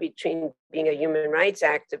addition, between being a human rights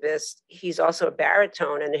activist, he's also a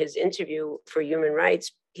baritone. And in his interview for Human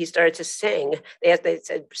Rights, he started to sing. They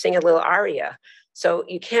said, sing a little aria. So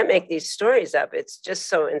you can't make these stories up. It's just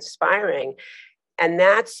so inspiring. And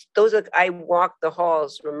I walk the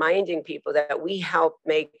halls reminding people that we help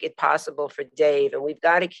make it possible for Dave, and we've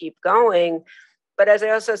got to keep going. But as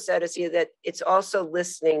I also said, that it's also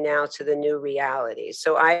listening now to the new reality.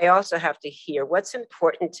 So I also have to hear what's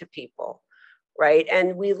important to people. Right.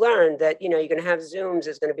 And we learned that, you're going to have Zooms.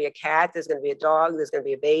 There's going to be a cat. There's going to be a dog. There's going to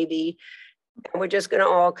be a baby. And we're just going to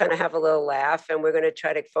all kind of have a little laugh, and we're going to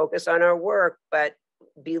try to focus on our work, but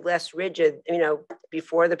be less rigid.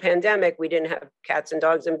 Before the pandemic, we didn't have cats and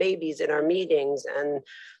dogs and babies in our meetings. And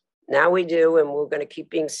now we do. And we're going to keep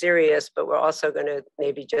being serious, but we're also going to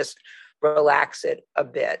maybe just relax it a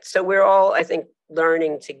bit. So we're all, I think,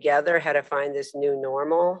 learning together how to find this new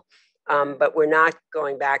normal. But we're not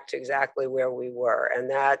going back to exactly where we were. And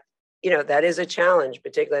that is a challenge,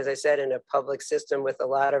 particularly, as I said, in a public system with a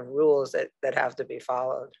lot of rules that have to be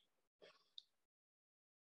followed.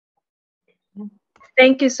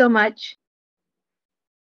 Thank you so much.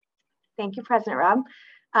 Thank you, President Raab.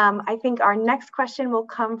 I think our next question will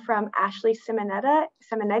come from Ashley Simonetti,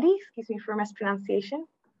 excuse me for mispronunciation.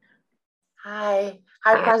 Hi,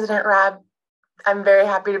 President Raab. I'm very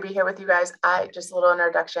happy to be here with you guys. Just a little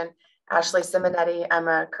introduction. Ashley Simonetti. I'm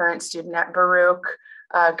a current student at Baruch,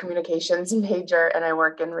 communications major, and I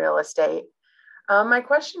work in real estate. My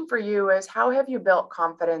question for you is, how have you built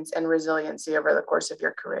confidence and resiliency over the course of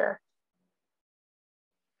your career?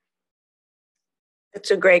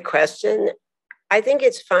 It's a great question. I think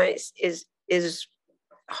it's fine is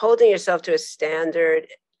holding yourself to a standard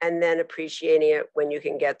and then appreciating it when you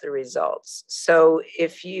can get the results. So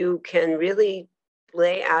if you can really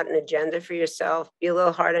lay out an agenda for yourself, be a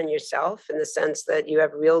little hard on yourself in the sense that you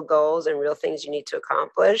have real goals and real things you need to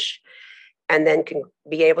accomplish, and then can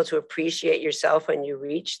be able to appreciate yourself when you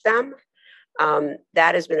reach them.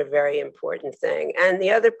 That has been a very important thing. And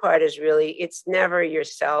the other part is really, it's never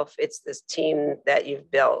yourself, it's this team that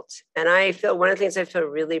you've built. And I feel one of the things I feel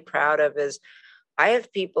really proud of is I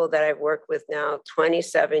have people that I've worked with now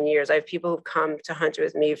 27 years. I have people who've come to Hunter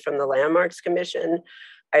with me from the Landmarks Commission.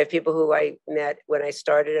 I have people who I met when I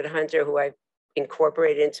started at Hunter, who I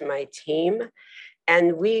incorporated into my team.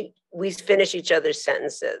 And we finish each other's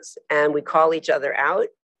sentences and we call each other out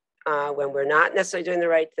when we're not necessarily doing the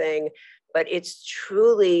right thing. But it's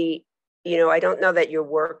truly, you know, I don't know that your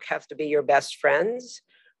work has to be your best friends,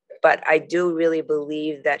 but I do really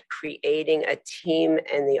believe that creating a team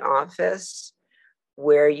in the office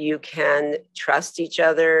where you can trust each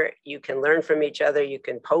other, you can learn from each other, you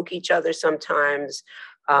can poke each other sometimes,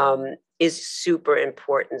 is super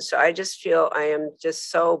important. So I just feel I am just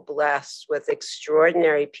so blessed with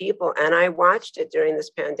extraordinary people. And I watched it during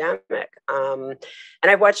this pandemic. And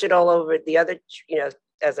I watched it all over the other, you know,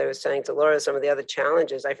 as I was saying to Laura, some of the other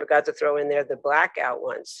challenges. I forgot to throw in there the blackout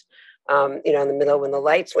ones. You know, in the middle when the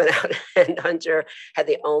lights went out and Hunter had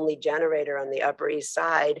the only generator on the Upper East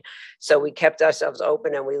Side. So we kept ourselves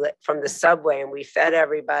open and we lit from the subway and we fed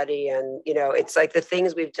everybody. And, you know, it's like the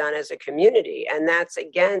things we've done as a community. And that's,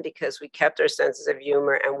 again, because we kept our senses of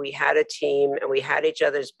humor and we had a team and we had each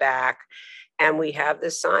other's back. And we have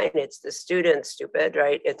this sign, it's the student, stupid,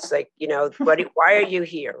 right? It's like, you know, why are you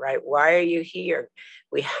here, right? Why are you here?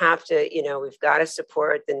 We have to, you know, we've got to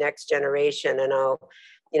support the next generation. And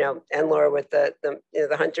you know, and Laura, with the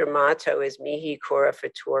Hunter motto is Mihi Cura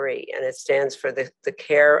Futuri, and it stands for the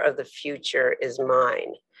care of the future is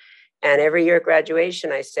mine. And every year at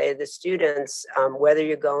graduation, I say to the students, whether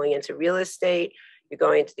you're going into real estate, you're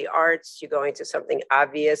going into the arts, you're going to something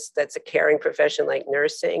obvious that's a caring profession like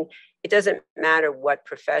nursing, it doesn't matter what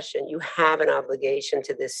profession, you have an obligation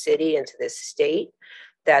to this city and to this state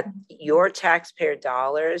that your taxpayer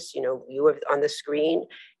dollars, you know, you have on the screen,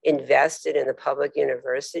 invested in the public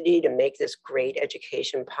university to make this great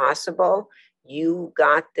education possible. You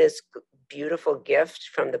got this beautiful gift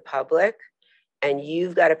from the public and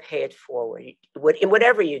you've got to pay it forward. In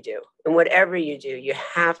whatever you do, you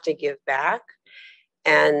have to give back.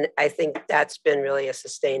 And I think that's been really a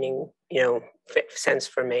sustaining, you know, sense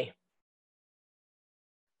for me.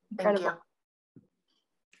 Incredible.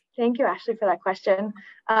 Thank you, Ashley, for that question.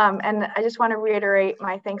 And I just want to reiterate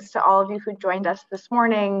my thanks to all of you who joined us this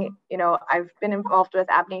morning. You know, I've been involved with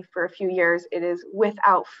ABNY for a few years. It is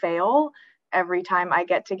without fail, every time I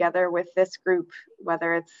get together with this group,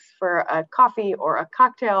 whether it's for a coffee or a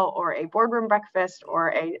cocktail or a boardroom breakfast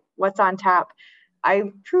or a what's on tap, I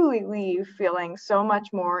truly leave feeling so much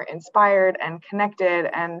more inspired and connected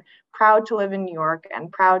and proud to live in New York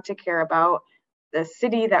and proud to care about the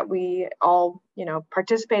city that we all, you know,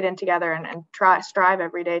 participate in together and strive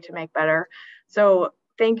every day to make better. So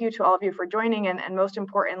thank you to all of you for joining. And most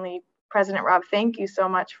importantly, President Raab, thank you so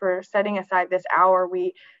much for setting aside this hour.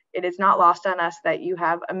 It is not lost on us that you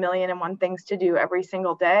have 1,000,001 things to do every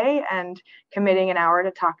single day, and committing an hour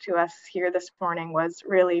to talk to us here this morning was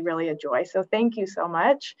really, really a joy. So thank you so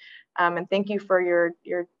much. And thank you for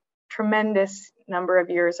your tremendous number of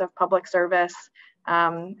years of public service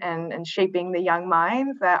and shaping the young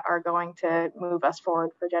minds that are going to move us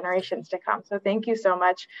forward for generations to come. So thank you so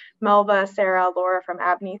much, Melva, Sarah, Laura from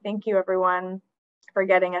ABNY. Thank you, everyone, for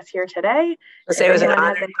getting us here today. It was an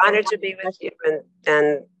honor to be with you,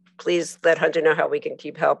 and please let Hunter know how we can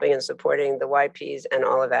keep helping and supporting the YPs and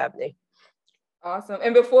all of ABNY. Awesome.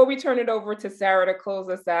 And before we turn it over to Sarah to close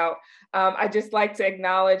us out, I'd just like to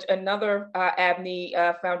acknowledge another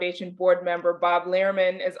ABNY Foundation board member, Bob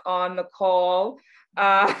Lehrman, is on the call.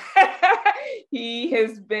 He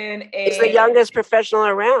has been He's the youngest professional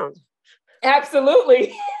around.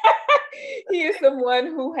 Absolutely. He is someone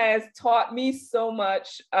who has taught me so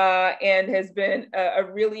much and has been a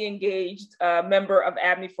really engaged member of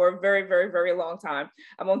ABNY for a very, very, very long time.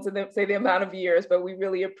 I won't say the amount of years, but we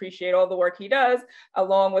really appreciate all the work he does,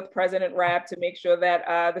 along with President Raab, to make sure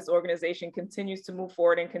that this organization continues to move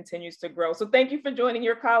forward and continues to grow. So thank you for joining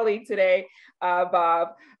your colleague today, Bob.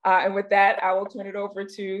 And with that, I will turn it over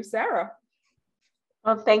to Sarah.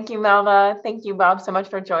 Well, thank you, Melva. Thank you, Bob, so much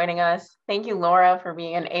for joining us. Thank you, Laura, for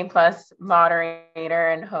being an A+ moderator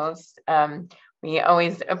and host. We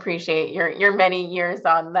always appreciate your many years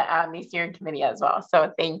on the ABNY steering committee as well.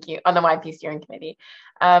 So thank you, on the YP steering committee.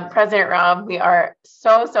 President Raab, we are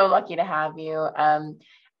so lucky to have you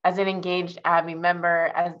as an engaged ABNY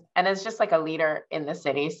member and as just like a leader in the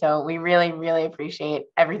city. So we really, really appreciate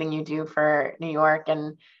everything you do for New York,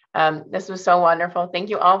 and this was so wonderful. Thank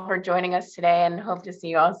you all for joining us today, and hope to see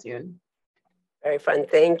you all soon. Very fun.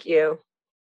 Thank you.